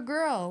 Where's your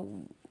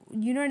girl?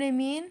 You know what I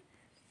mean?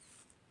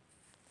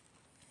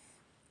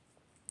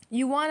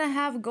 You want to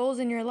have goals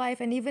in your life,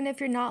 and even if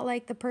you're not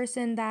like the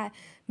person that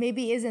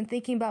maybe isn't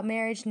thinking about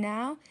marriage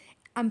now,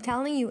 I'm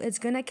telling you, it's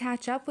going to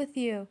catch up with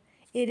you.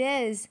 It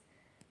is.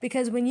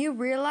 Because when you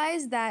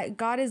realize that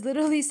God is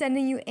literally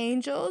sending you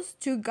angels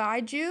to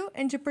guide you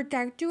and to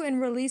protect you and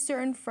release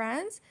certain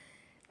friends,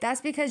 that's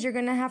because you're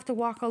going to have to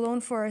walk alone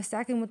for a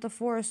second with the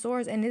 4 of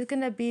Swords. And it's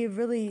going to be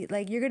really,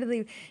 like, you're going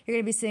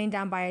to be sitting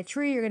down by a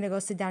tree. You're going to go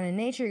sit down in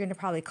nature. You're going to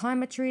probably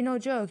climb a tree. No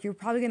joke. You're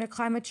probably going to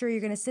climb a tree.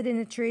 You're going to sit in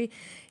a tree.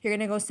 You're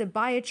going to go sit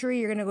by a tree.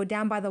 You're going to go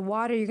down by the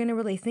water. You're going to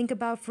really think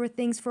about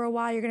things for a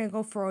while. You're going to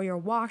go for your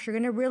walks. You're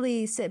going to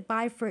really sit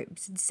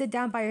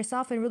down by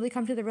yourself and really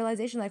come to the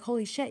realization, like,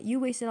 holy shit, you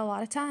wasted a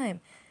lot of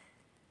time.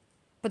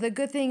 But the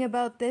good thing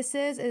about this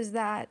is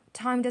that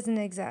time doesn't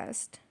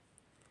exist.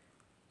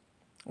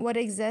 What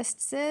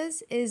exists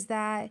is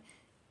that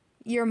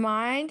your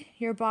mind,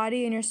 your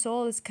body, and your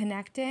soul is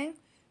connecting,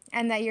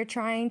 and that you're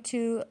trying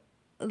to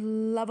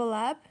level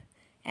up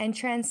and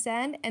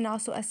transcend and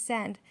also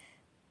ascend.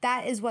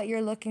 That is what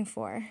you're looking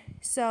for.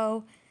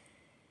 So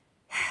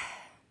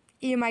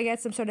you might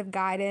get some sort of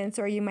guidance,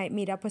 or you might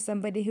meet up with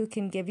somebody who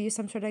can give you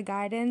some sort of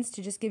guidance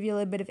to just give you a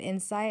little bit of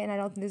insight, and I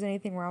don't think there's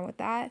anything wrong with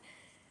that.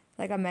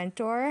 Like a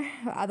mentor.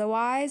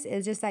 Otherwise,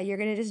 it's just that you're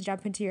going to just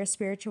jump into your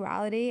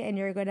spirituality and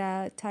you're going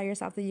to tell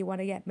yourself that you want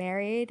to get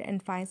married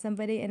and find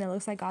somebody, and it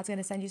looks like God's going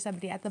to send you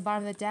somebody. At the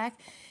bottom of the deck,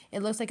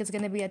 it looks like it's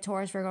going to be a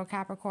Taurus, Virgo,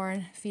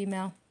 Capricorn,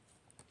 female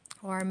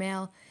or a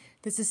male.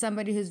 This is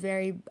somebody who's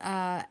very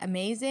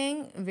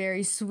amazing,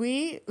 very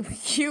sweet,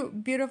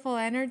 cute, beautiful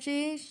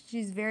energy.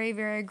 She's very,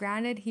 very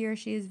grounded. He or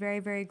she is very,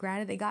 very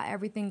grounded. They got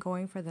everything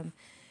going for them.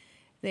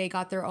 They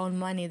got their own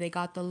money. They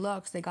got the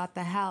looks. They got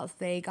the health.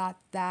 They got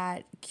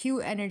that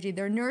cute energy.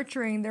 They're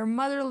nurturing. They're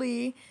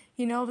motherly.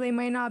 You know, they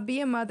might not be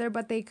a mother,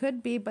 but they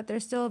could be. But they're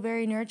still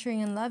very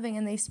nurturing and loving.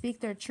 And they speak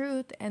their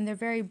truth. And they're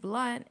very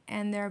blunt.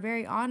 And they're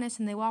very honest.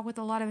 And they walk with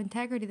a lot of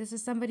integrity. This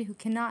is somebody who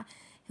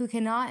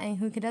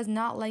does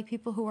not like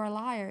people who are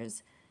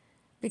liars.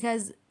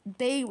 Because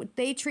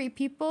they treat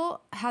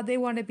people how they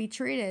want to be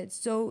treated.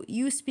 So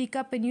you speak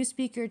up and you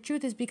speak your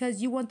truth is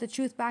because you want the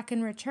truth back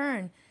in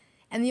return.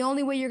 And the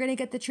only way you're going to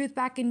get the truth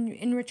back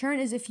in return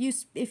is if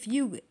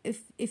you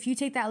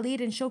take that lead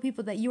and show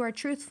people that you are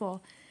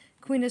truthful.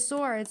 Queen of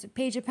Swords,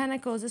 Page of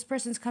Pentacles. This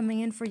person's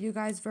coming in for you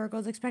guys,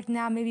 Virgos. Expect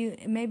now,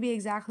 maybe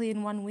exactly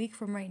in 1 week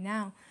from right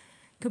now.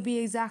 Could be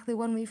exactly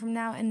 1 week from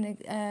now, in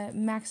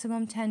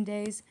maximum 10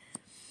 days.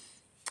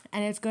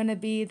 And it's going to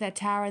be the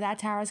Tower. That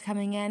Tower is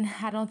coming in.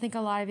 I don't think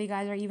a lot of you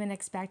guys are even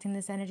expecting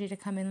this energy to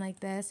come in like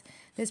this.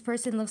 This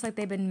person looks like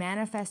they've been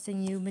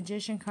manifesting you.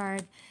 Magician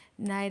card,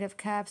 Knight of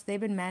Cups. They've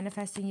been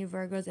manifesting you,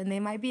 Virgos. And they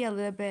might be a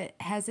little bit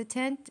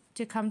hesitant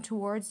to come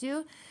towards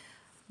you.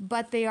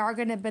 But they are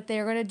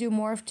gonna do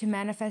more to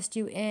manifest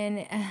you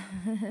in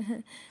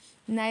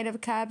Knight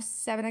of Cups,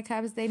 Seven of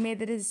Cups. They made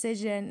the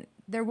decision.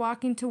 They're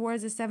walking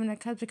towards the Seven of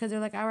Cups because they're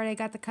like, I already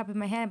got the cup in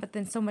my hand, but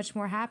then so much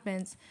more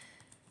happens.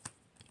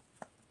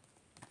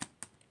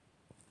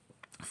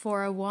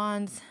 Four of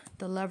Wands,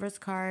 the Lover's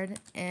card,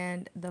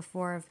 and the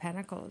Four of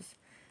Pentacles.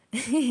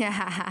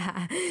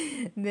 Yeah,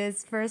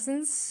 this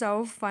person's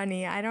so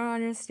funny. I don't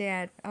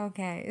understand.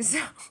 Okay, so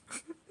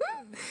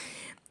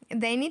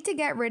they need to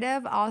get rid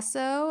of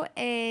also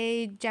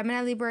a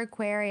Gemini, Libra,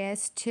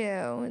 Aquarius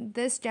too.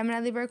 This Gemini,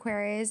 Libra,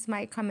 Aquarius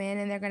might come in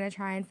and they're going to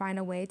try and find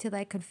a way to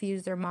like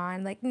confuse their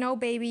mind. Like, no,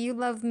 baby, you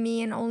love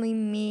me and only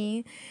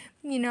me.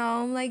 You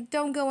know, like,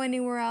 don't go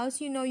anywhere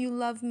else. You know you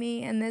love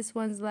me. And this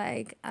one's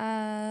like,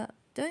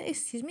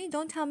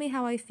 don't tell me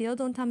how I feel.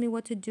 Don't tell me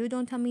what to do.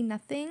 Don't tell me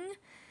nothing.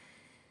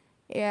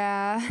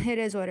 Yeah, it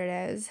is what it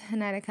is.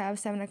 Knight of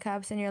Cups, Seven of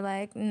Cups, and you're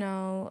like,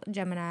 no,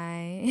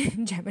 Gemini,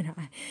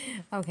 Gemini.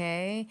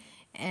 Okay.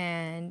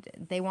 and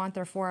they want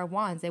their Four of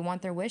Wands. They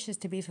want their wishes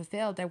to be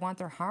fulfilled. They want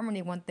their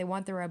harmony. They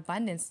want their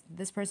abundance.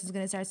 This person's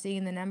going to start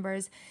seeing the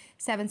numbers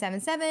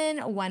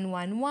 777,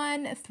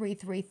 111,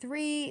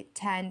 333,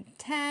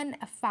 1010,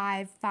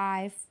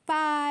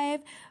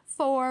 555,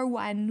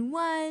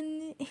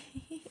 411.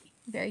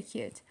 Very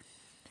cute.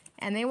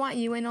 And they want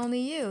you and only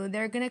you.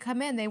 They're going to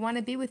come in. They want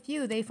to be with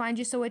you. They find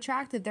you so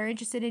attractive. They're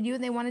interested in you,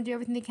 and they want to do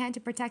everything they can to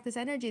protect this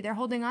energy. They're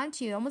holding on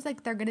to you, almost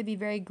like they're going to be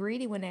very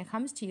greedy when it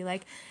comes to you.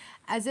 Like,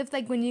 as if,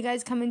 like, when you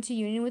guys come into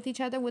union with each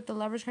other with the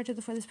Lovers card to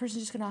the 4, this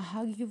person's just going to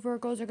hug you,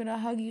 Virgos. They're going to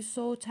hug you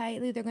so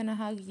tightly. They're going to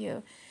hug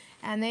you.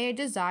 And they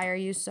desire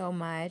you so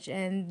much.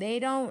 And they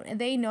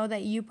know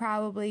that you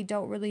probably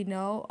don't really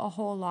know a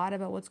whole lot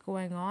about what's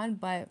going on,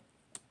 but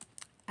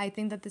I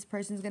think that this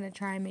person's going to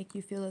try and make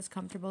you feel as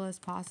comfortable as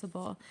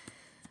possible.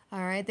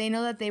 All right. They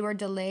know that they were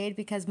delayed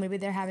because maybe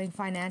they're having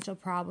financial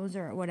problems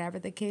or whatever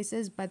the case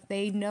is, but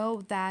they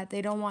know that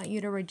they don't want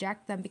you to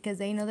reject them because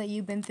they know that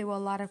you've been through a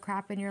lot of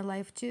crap in your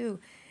life too.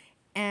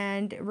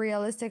 And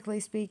realistically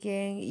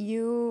speaking,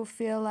 you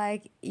feel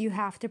like you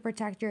have to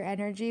protect your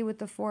energy with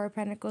the Four of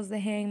Pentacles, the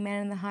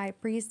Hangman, and the High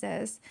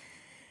Priestess.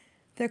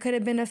 There could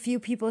have been a few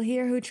people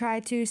here who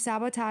tried to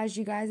sabotage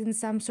you guys in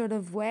some sort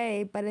of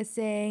way, but it's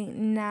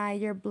saying, nah,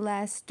 you're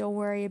blessed. Don't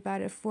worry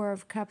about it. Four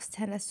of Cups,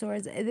 Ten of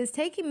Swords. It is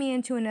taking me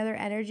into another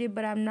energy,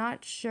 but I'm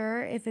not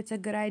sure if it's a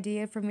good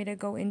idea for me to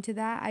go into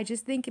that. I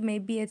just think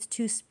maybe it's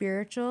too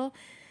spiritual,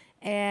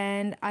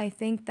 and I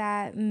think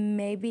that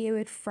maybe it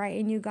would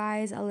frighten you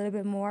guys a little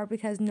bit more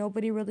because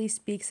nobody really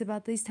speaks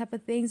about these type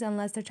of things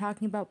unless they're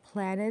talking about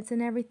planets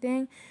and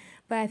everything.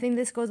 But I think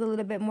this goes a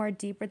little bit more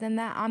deeper than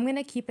that. I'm going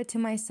to keep it to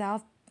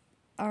myself,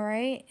 all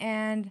right?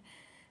 And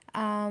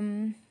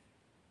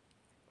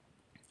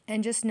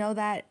just know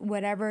that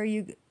whatever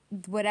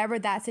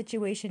that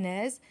situation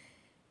is,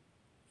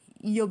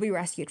 you'll be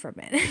rescued from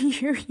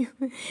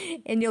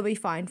it. And you'll be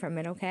fine from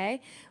it, okay?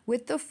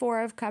 With the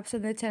Four of Cups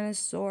and the Ten of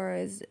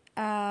Swords,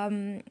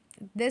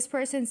 this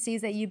person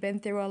sees that you've been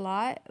through a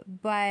lot,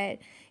 but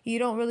you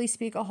don't really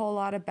speak a whole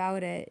lot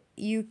about it.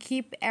 You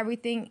keep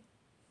everything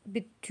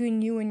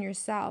between you and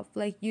yourself.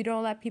 Like, you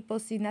don't let people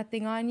see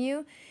nothing on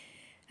you.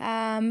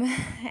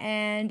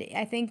 And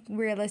I think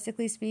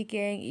realistically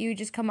speaking, you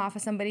just come off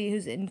as somebody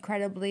who's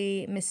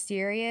incredibly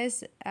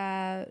mysterious,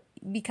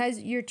 because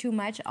you're too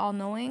much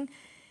all-knowing.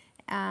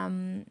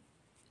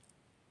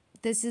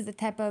 This is the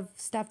type of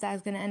stuff that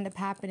is going to end up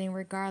happening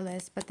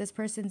regardless. But this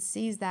person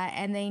sees that,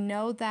 and they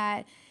know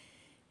that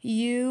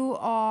you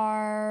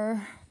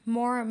are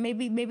more,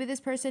 maybe this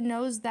person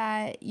knows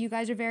that you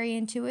guys are very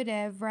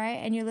intuitive, right?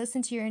 And you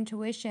listen to your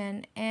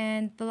intuition,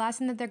 and the last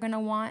thing that they're going to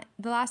want,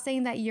 the last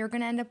thing that you're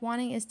going to end up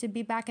wanting is to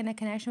be back in a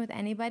connection with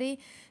anybody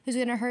who's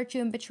going to hurt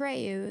you and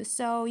betray you.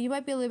 So you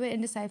might be a little bit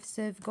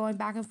indecisive going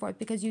back and forth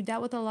because you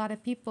dealt with a lot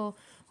of people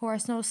who are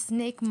so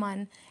snake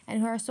mun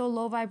and who are so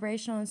low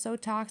vibrational and so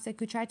toxic,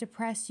 who try to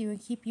press you and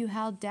keep you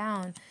held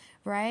down,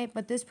 right?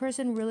 But this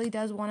person really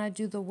does want to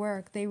do the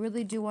work. They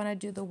really do want to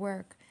do the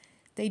work.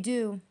 They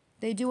do.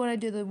 They do want to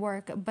do the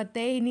work, but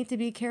they need to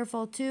be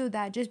careful too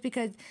that just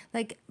because,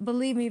 like,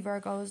 believe me,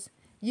 Virgos,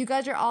 you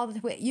guys are all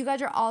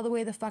the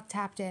way the fuck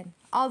tapped in.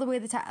 All the way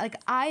like,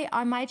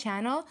 on my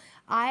channel,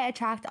 I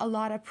attract a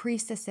lot of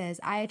priestesses.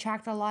 I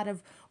attract a lot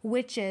of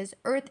witches,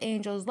 earth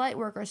angels, light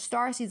workers,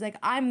 starseeds. Like,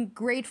 I'm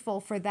grateful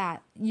for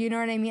that. You know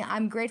what I mean?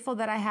 I'm grateful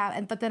that I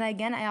have, but then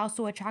again, I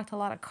also attract a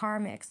lot of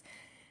karmics,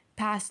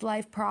 past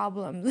life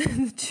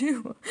problems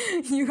too.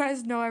 You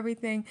guys know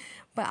everything,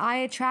 but I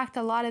attract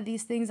a lot of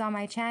these things on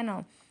my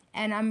channel,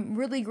 and I'm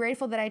really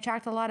grateful that I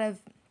attract a lot of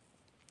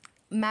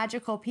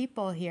magical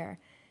people here.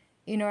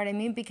 You know what I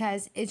mean?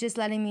 Because it's just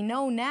letting me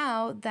know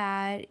now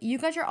that you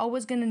guys are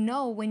always going to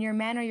know when your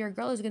man or your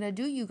girl is going to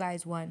do you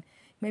guys one.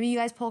 Maybe you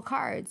guys pull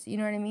cards, you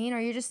know what I mean? Or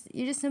you just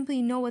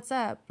simply know what's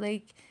up.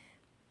 Like,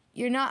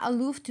 you're not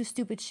aloof to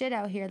stupid shit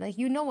out here. Like,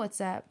 you know what's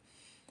up.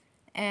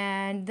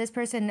 And this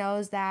person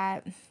knows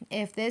that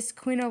if this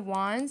Queen of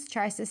Wands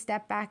tries to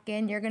step back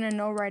in, you're going to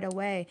know right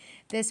away.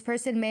 This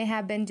person may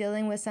have been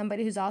dealing with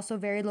somebody who's also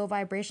very low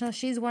vibrational.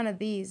 She's one of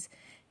these.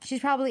 She's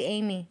probably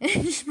Amy.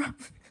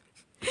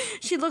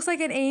 She looks like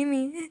an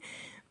Amy.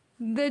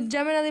 The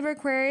Gemini, Libra,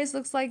 Aquarius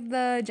looks like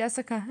the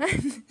Jessica.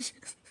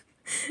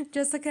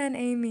 Jessica and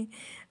Amy.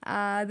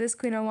 This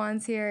Queen of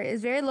Wands here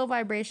is very low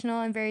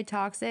vibrational and very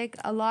toxic.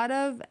 A lot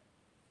of,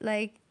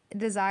 like,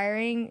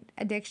 desiring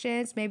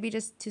addictions, maybe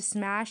just to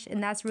smash,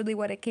 and that's really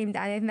what it came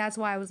down. And that's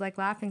why I was, like,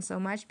 laughing so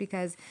much,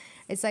 because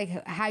it's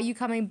like, how you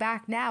coming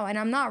back now? And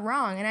I'm not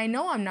wrong, and I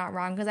know I'm not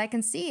wrong because I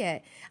can see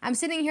it. I'm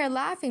sitting here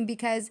laughing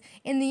because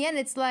in the end,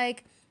 it's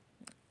like,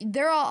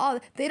 they're all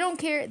they don't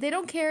care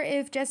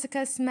if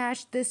Jessica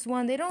smashed this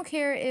one. They don't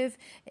care if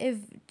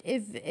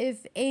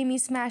Amy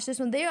smashed this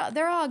one.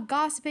 They're all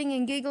gossiping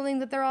and giggling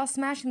that they're all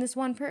smashing this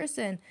one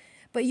person.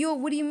 But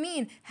what do you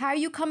mean? How are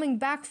you coming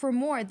back for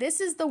more? This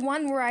is the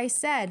one where I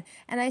said,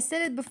 and I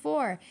said it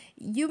before,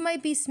 you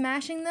might be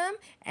smashing them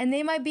and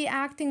they might be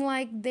acting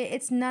like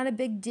it's not a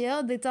big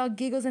deal. It's all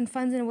giggles and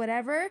funs and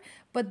whatever.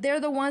 But they're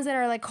the ones that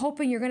are, like,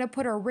 hoping you're going to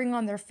put a ring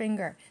on their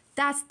finger.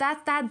 That's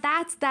that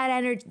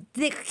energy.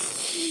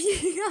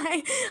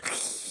 Like,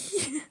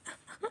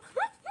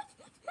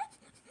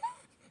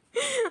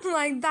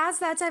 like that's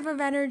that type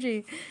of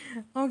energy.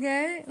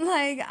 Okay?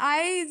 Like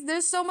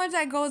there's so much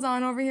that goes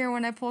on over here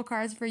when I pull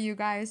cards for you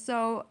guys.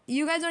 So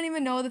you guys don't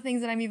even know the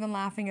things that I'm even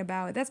laughing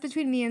about. That's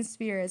between me and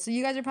spirit. So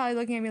you guys are probably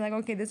looking at me like,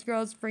 okay, this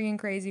girl's freaking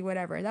crazy,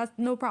 whatever. That's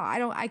no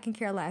problem. I can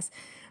care less.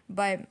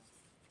 But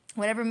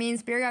whatever me and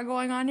spirit got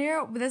going on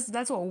here,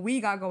 that's what we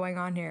got going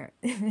on here.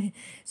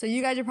 So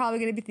you guys are probably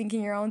going to be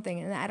thinking your own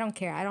thing, and I don't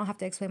care. I don't have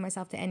to explain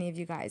myself to any of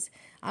you guys.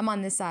 I'm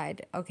on this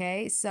side,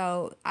 okay?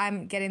 So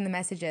I'm getting the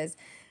messages.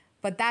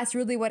 But that's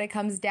really what it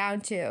comes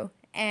down to.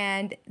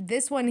 And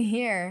this one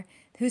here,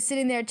 who's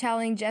sitting there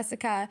telling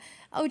Jessica,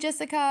 oh,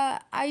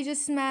 Jessica, I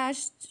just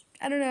smashed,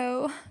 I don't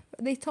know,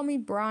 they told me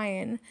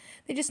Brian.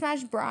 They just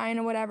smashed Brian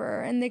or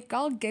whatever, and they're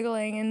all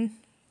giggling, and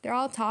they're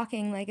all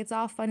talking like it's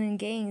all fun and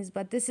games.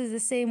 But this is the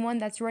same one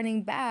that's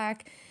running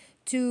back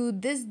to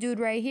this dude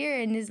right here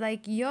and is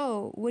like,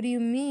 yo, what do you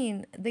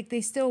mean? Like,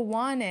 they still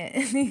want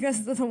it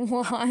because of the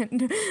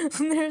wand.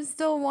 They're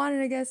still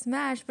wanting to get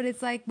smashed, but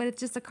it's like, but it's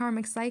just a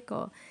karmic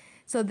cycle.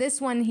 So this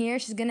one here,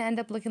 she's going to end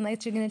up looking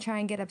like she's going to try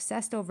and get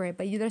obsessed over it.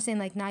 But they're saying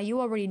like, nah, you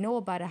already know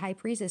about it, High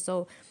Priestess.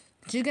 So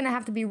she's going to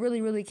have to be really,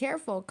 really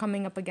careful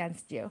coming up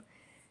against you.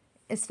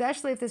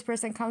 Especially if this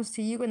person comes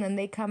to you and then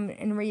they come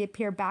and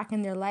reappear back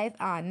in their life.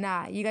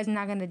 Nah, you guys are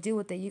not going to deal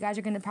with it. You guys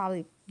are going to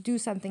probably do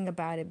something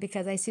about it,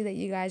 because I see that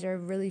you guys are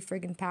really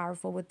friggin'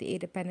 powerful with the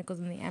Eight of Pentacles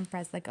and the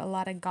Empress, like a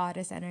lot of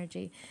goddess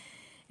energy.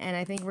 And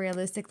I think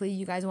realistically,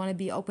 you guys want to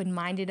be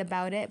open-minded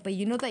about it. But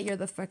you know that you're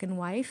the freaking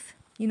wife.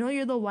 You know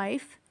you're the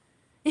wife.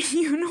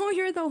 You know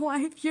you're the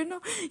wife. You know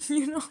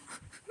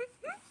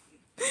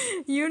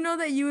you know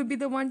that you would be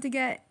the one to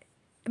get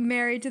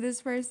married to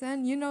this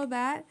person. You know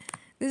that.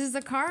 This is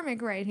the karmic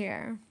right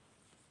here.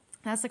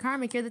 That's the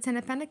karmic. You're the Ten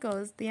of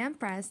Pentacles, the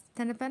Empress,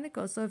 Ten of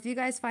Pentacles. So if you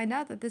guys find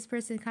out that this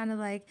person kind of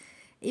like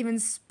even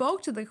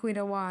spoke to the Queen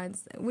of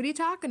Wands, what are you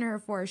talking to her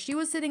for? She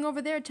was sitting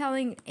over there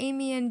telling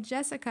Amy and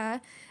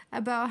Jessica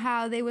about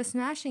how they were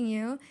smashing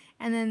you,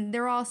 and then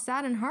they're all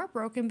sad and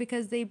heartbroken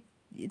because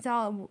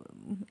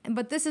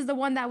but this is the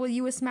one that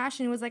you was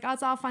smashing. It was like, oh,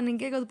 it's all fun and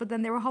giggles, but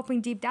then they were hoping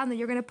deep down that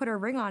you're going to put a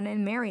ring on it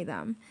and marry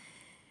them.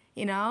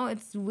 You know,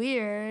 it's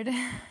weird.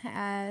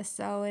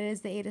 So it is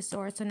the Eight of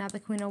Swords. So now the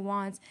Queen of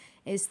Wands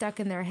is stuck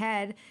in their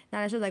head.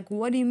 Now she's like,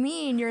 what do you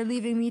mean you're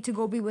leaving me to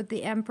go be with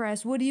the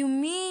Empress? What do you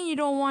mean you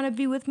don't want to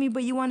be with me,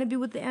 but you want to be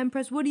with the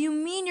Empress? What do you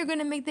mean you're going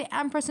to make the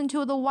Empress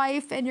into the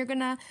wife and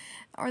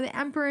or the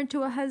Emperor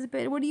into a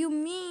husband? What do you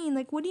mean?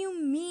 Like, what do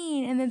you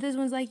mean? And then this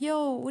one's like,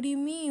 yo, what do you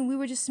mean? We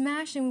were just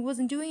smashing. We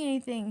wasn't doing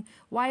anything.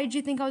 Why did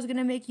you think I was going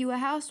to make you a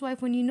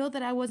housewife when you know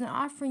that I wasn't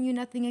offering you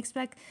nothing?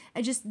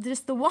 Just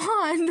the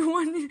wand.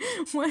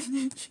 When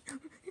did you?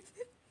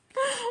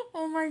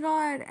 Oh my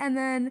God. And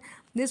then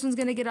this one's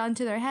gonna get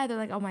onto their head. They're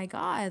like, oh my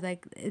God,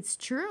 like, it's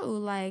true.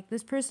 Like,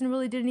 this person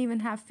really didn't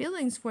even have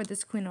feelings for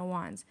this Queen of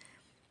Wands.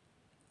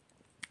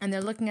 And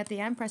they're looking at the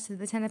Empress of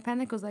the Ten of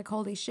Pentacles like,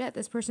 holy shit,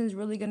 this person's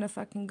really gonna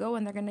fucking go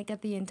and they're gonna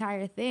get the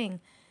entire thing.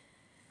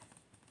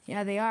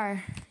 Yeah, they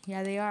are.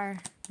 Yeah, they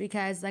are.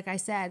 Because like I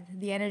said,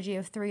 the energy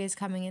of 3 is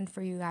coming in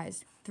for you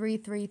guys. 3,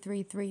 3,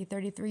 3, 3,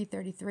 33,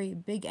 33.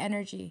 Big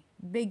energy.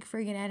 Big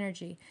friggin'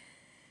 energy.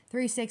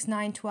 3, 6,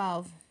 9,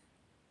 12.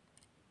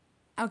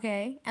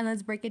 Okay, and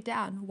let's break it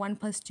down. 1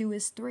 plus 2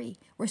 is 3.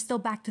 We're still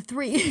back to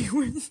 3.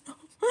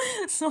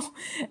 So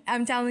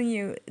I'm telling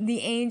you, the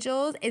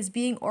angels is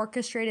being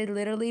orchestrated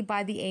literally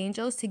by the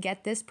angels to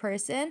get this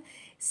person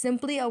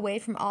simply away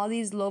from all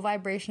these low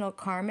vibrational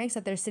karmics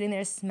that they're sitting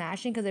there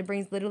smashing, because it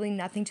brings literally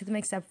nothing to them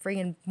except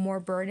friggin' more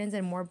burdens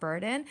and more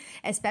burden,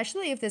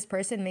 especially if this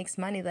person makes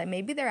money. Like,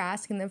 maybe they're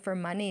asking them for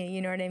money,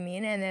 you know what I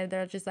mean? And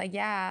they're just like,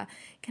 yeah,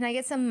 can I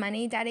get some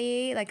money,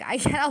 daddy? Like, I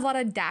get a lot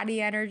of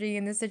daddy energy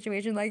in this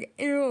situation. Like,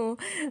 ew.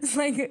 It's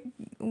like,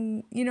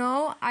 you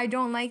know, I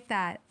don't like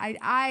that.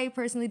 I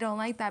personally don't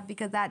like that,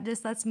 because that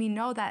just lets me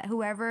know that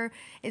whoever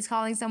is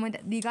calling someone,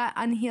 you got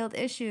unhealed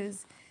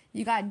issues.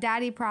 You got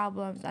daddy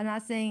problems. I'm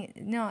not saying,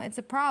 no, it's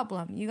a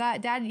problem. You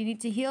got daddy, you need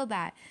to heal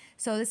that.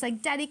 So it's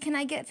like, daddy, can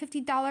I get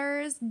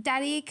 $50?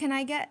 Daddy, can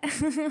I get,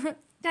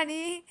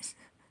 daddy?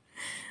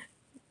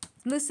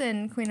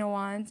 Listen, Queen of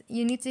Wands,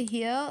 you need to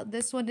heal.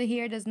 This one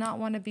here does not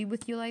want to be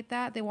with you like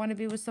that. They want to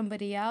be with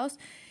somebody else.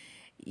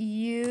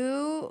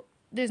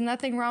 There's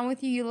nothing wrong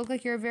with you. You look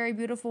like you're a very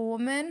beautiful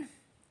woman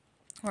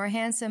or a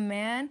handsome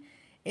man.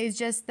 It's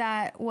just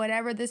that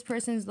whatever this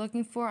person is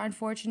looking for,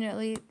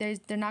 unfortunately, they're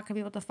not going to be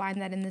able to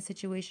find that in this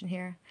situation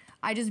here.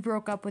 I just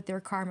broke up with their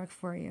karmic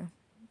for you.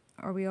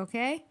 Are we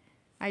okay?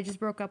 I just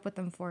broke up with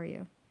them for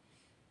you.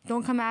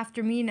 Don't come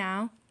after me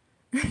now.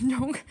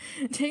 Don't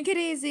take it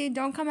easy.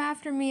 Don't come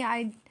after me.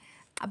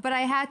 But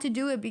I had to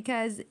do it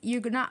because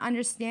you're not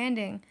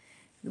understanding.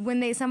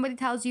 When somebody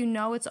tells you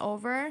no, it's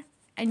over,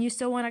 and you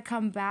still want to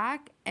come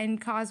back and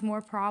cause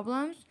more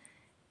problems,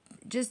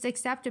 just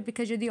accept it,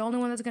 because you're the only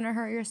one that's going to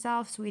hurt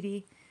yourself,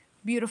 sweetie.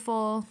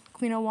 Beautiful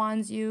Queen of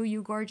Wands,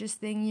 you gorgeous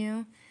thing,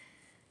 you.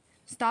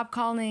 Stop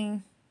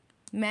calling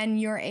men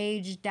your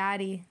age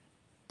daddy.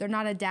 They're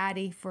not a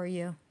daddy for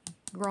you.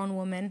 Grown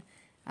woman.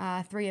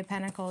 Three of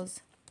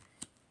Pentacles.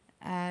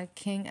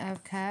 King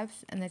of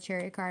Cups and the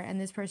Chariot card. And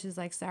this person's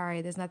like,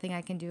 sorry, there's nothing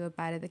I can do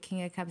about it. The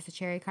King of Cups, the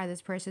Chariot card.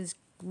 This person's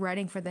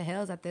running for the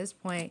hills at this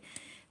point.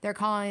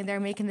 They're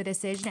making the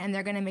decision, and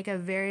they're going to make a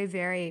very,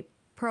 very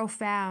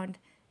profound,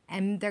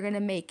 and they're going to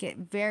make it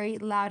very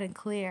loud and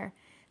clear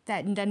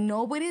that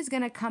nobody's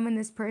going to come in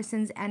this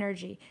person's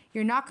energy.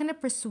 You're not going to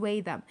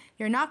persuade them.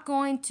 You're not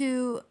going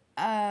to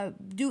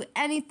do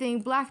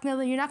anything, blackmail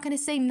them. You're not going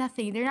to say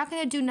nothing. They're not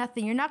going to do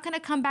nothing. You're not going to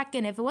come back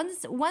in. If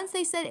once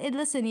they said,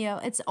 listen,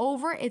 it's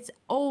over, it's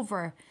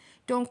over.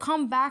 Don't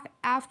come back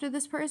after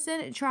this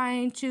person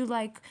trying to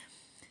like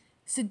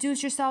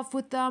seduce yourself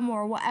with them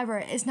or whatever.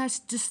 It's not,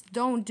 just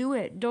don't do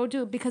it. Don't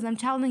do it, because I'm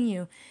telling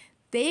you,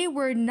 they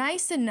were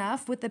nice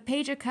enough with the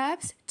Page of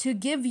Cups to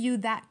give you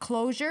that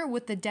closure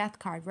with the Death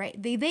card,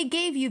 right? They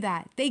gave you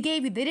that. They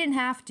didn't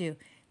have to.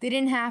 They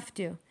didn't have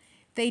to.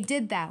 They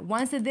did that.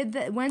 Once they did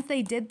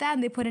that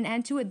and they put an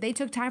end to it, they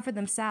took time for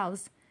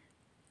themselves.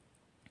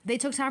 They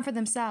took time for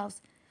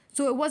themselves.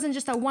 So it wasn't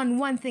just a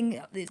one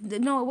thing.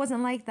 No, it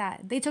wasn't like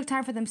that. They took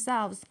time for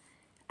themselves.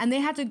 And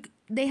they had to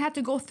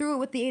go through it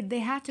with the They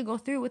had to go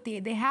through it with the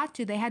They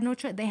had no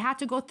choice. They had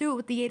to go through it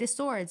with the Eight of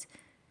Swords.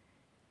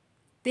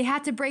 They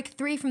had to break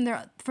free from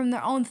their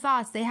own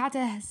thoughts. They had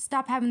to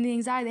stop having the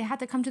anxiety. They had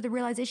to come to the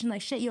realization,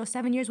 like, shit,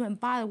 7 years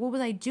went by. What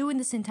was I doing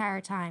this entire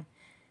time?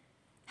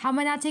 How am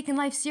I not taking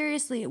life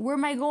seriously? Where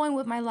am I going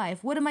with my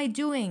life? What am I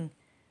doing?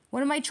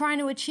 What am I trying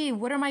to achieve?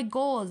 What are my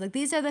goals? Like,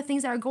 these are the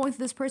things that are going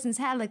through this person's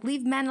head. Like,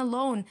 leave men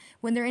alone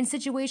when they're in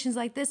situations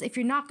like this. If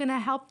you're not going to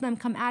help them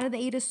come out of the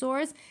Eight of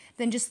Swords,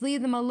 then just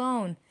leave them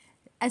alone.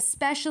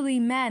 Especially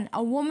men.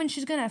 A woman,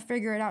 she's going to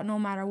figure it out no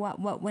matter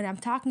what. When I'm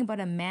talking about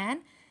a man,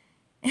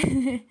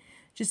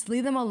 just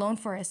leave them alone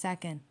for a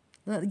second.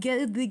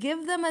 Give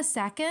them a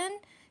second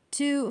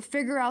to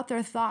figure out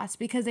their thoughts,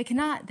 because they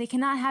cannot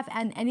have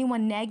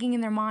anyone nagging in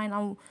their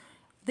mind.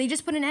 They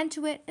just put an end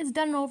to it. It's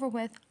done and over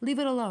with. Leave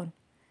it alone.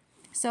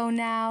 So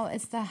now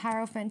it's the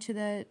Hierophant to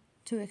the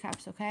Two of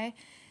Cups, okay?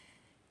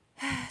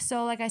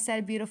 So like I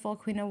said, beautiful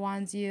Queen of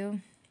Wands,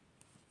 you.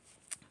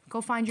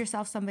 Go find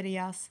yourself somebody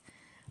else.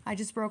 I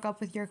just broke up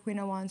with your Queen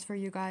of Wands for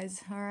you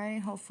guys, all right?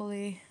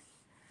 Hopefully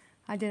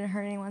I didn't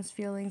hurt anyone's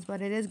feelings,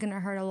 but it is going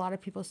to hurt a lot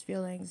of people's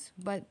feelings.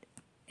 But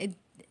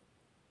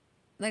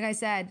like I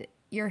said,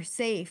 you're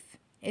safe.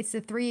 It's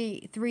the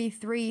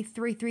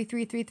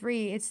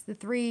 3-3-3-3-3-3-3-3. It's the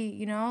 3,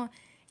 you know?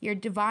 You're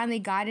divinely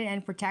guided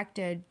and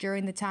protected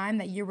during the time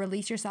that you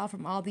release yourself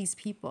from all these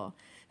people.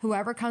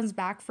 Whoever comes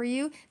back for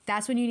you,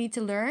 that's when you need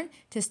to learn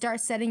to start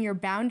setting your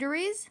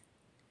boundaries,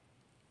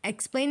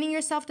 explaining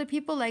yourself to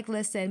people, like,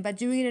 listen, but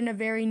doing it in a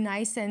very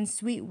nice and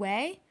sweet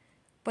way,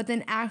 but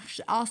then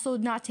also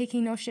not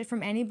taking no shit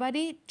from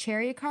anybody,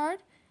 Chariot card,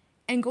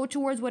 and go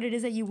towards what it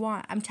is that you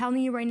want. I'm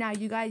telling you right now,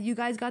 you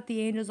guys got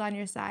the angels on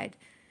your side.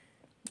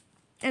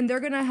 And they're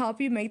going to help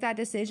you make that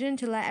decision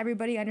to let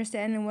everybody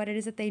understand and what it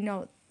is that they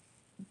know.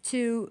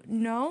 To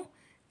know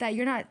that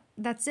you're not,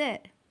 that's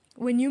it.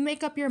 When you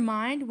make up your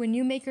mind, when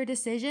you make your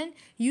decision,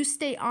 you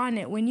stay on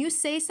it. When you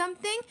say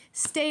something,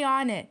 stay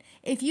on it.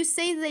 If you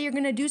say that you're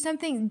going to do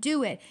something,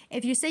 do it.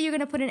 If you say you're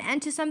going to put an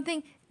end to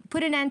something,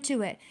 put an end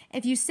to it.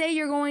 If you say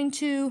you're going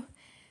to,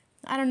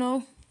 I don't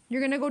know,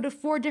 you're going to go to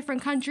 4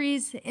 different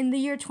countries in the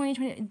year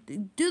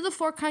 2020, do the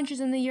 4 countries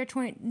in the year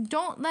 2020.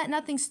 Don't let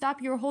nothing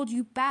stop you or hold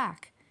you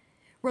back.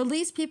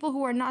 Release people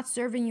who are not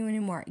serving you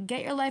anymore.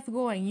 Get your life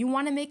going. You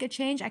want to make a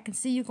change? I can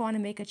see you going to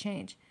make a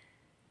change.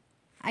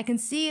 I can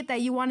see it that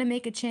you want to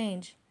make a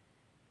change.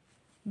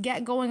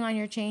 Get going on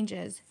your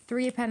changes.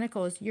 3 of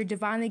Pentacles. You're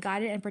divinely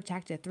guided and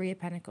protected. 3 of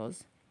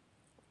Pentacles.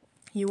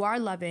 You are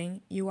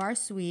loving. You are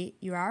sweet.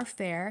 You are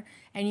fair.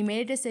 And you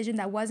made a decision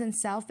that wasn't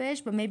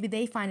selfish, but maybe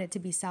they find it to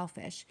be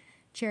selfish.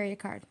 Chariot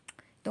card.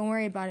 Don't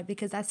worry about it,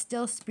 because that's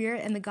still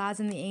spirit and the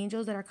gods and the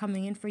angels that are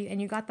coming in for you. And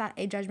you got that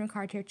a Judgment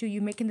card here too.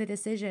 You're making the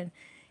decision.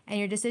 And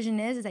your decision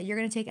is that you're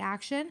going to take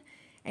action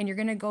and you're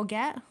going to go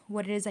get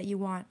what it is that you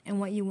want. And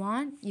what you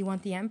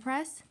want the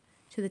Empress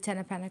to the 10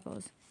 of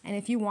Pentacles. And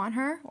if you want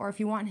her or if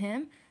you want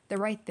him, they're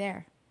right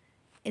there.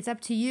 It's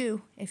up to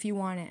you if you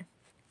want it,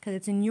 because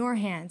it's in your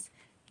hands.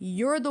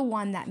 You're the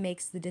one that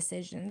makes the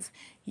decisions.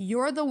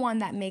 You're the one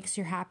that makes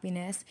your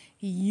happiness.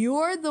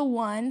 You're the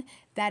one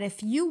that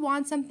if you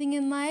want something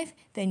in life,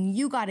 then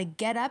you got to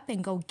get up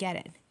and go get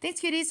it.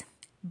 Thanks, cuties.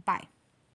 Bye.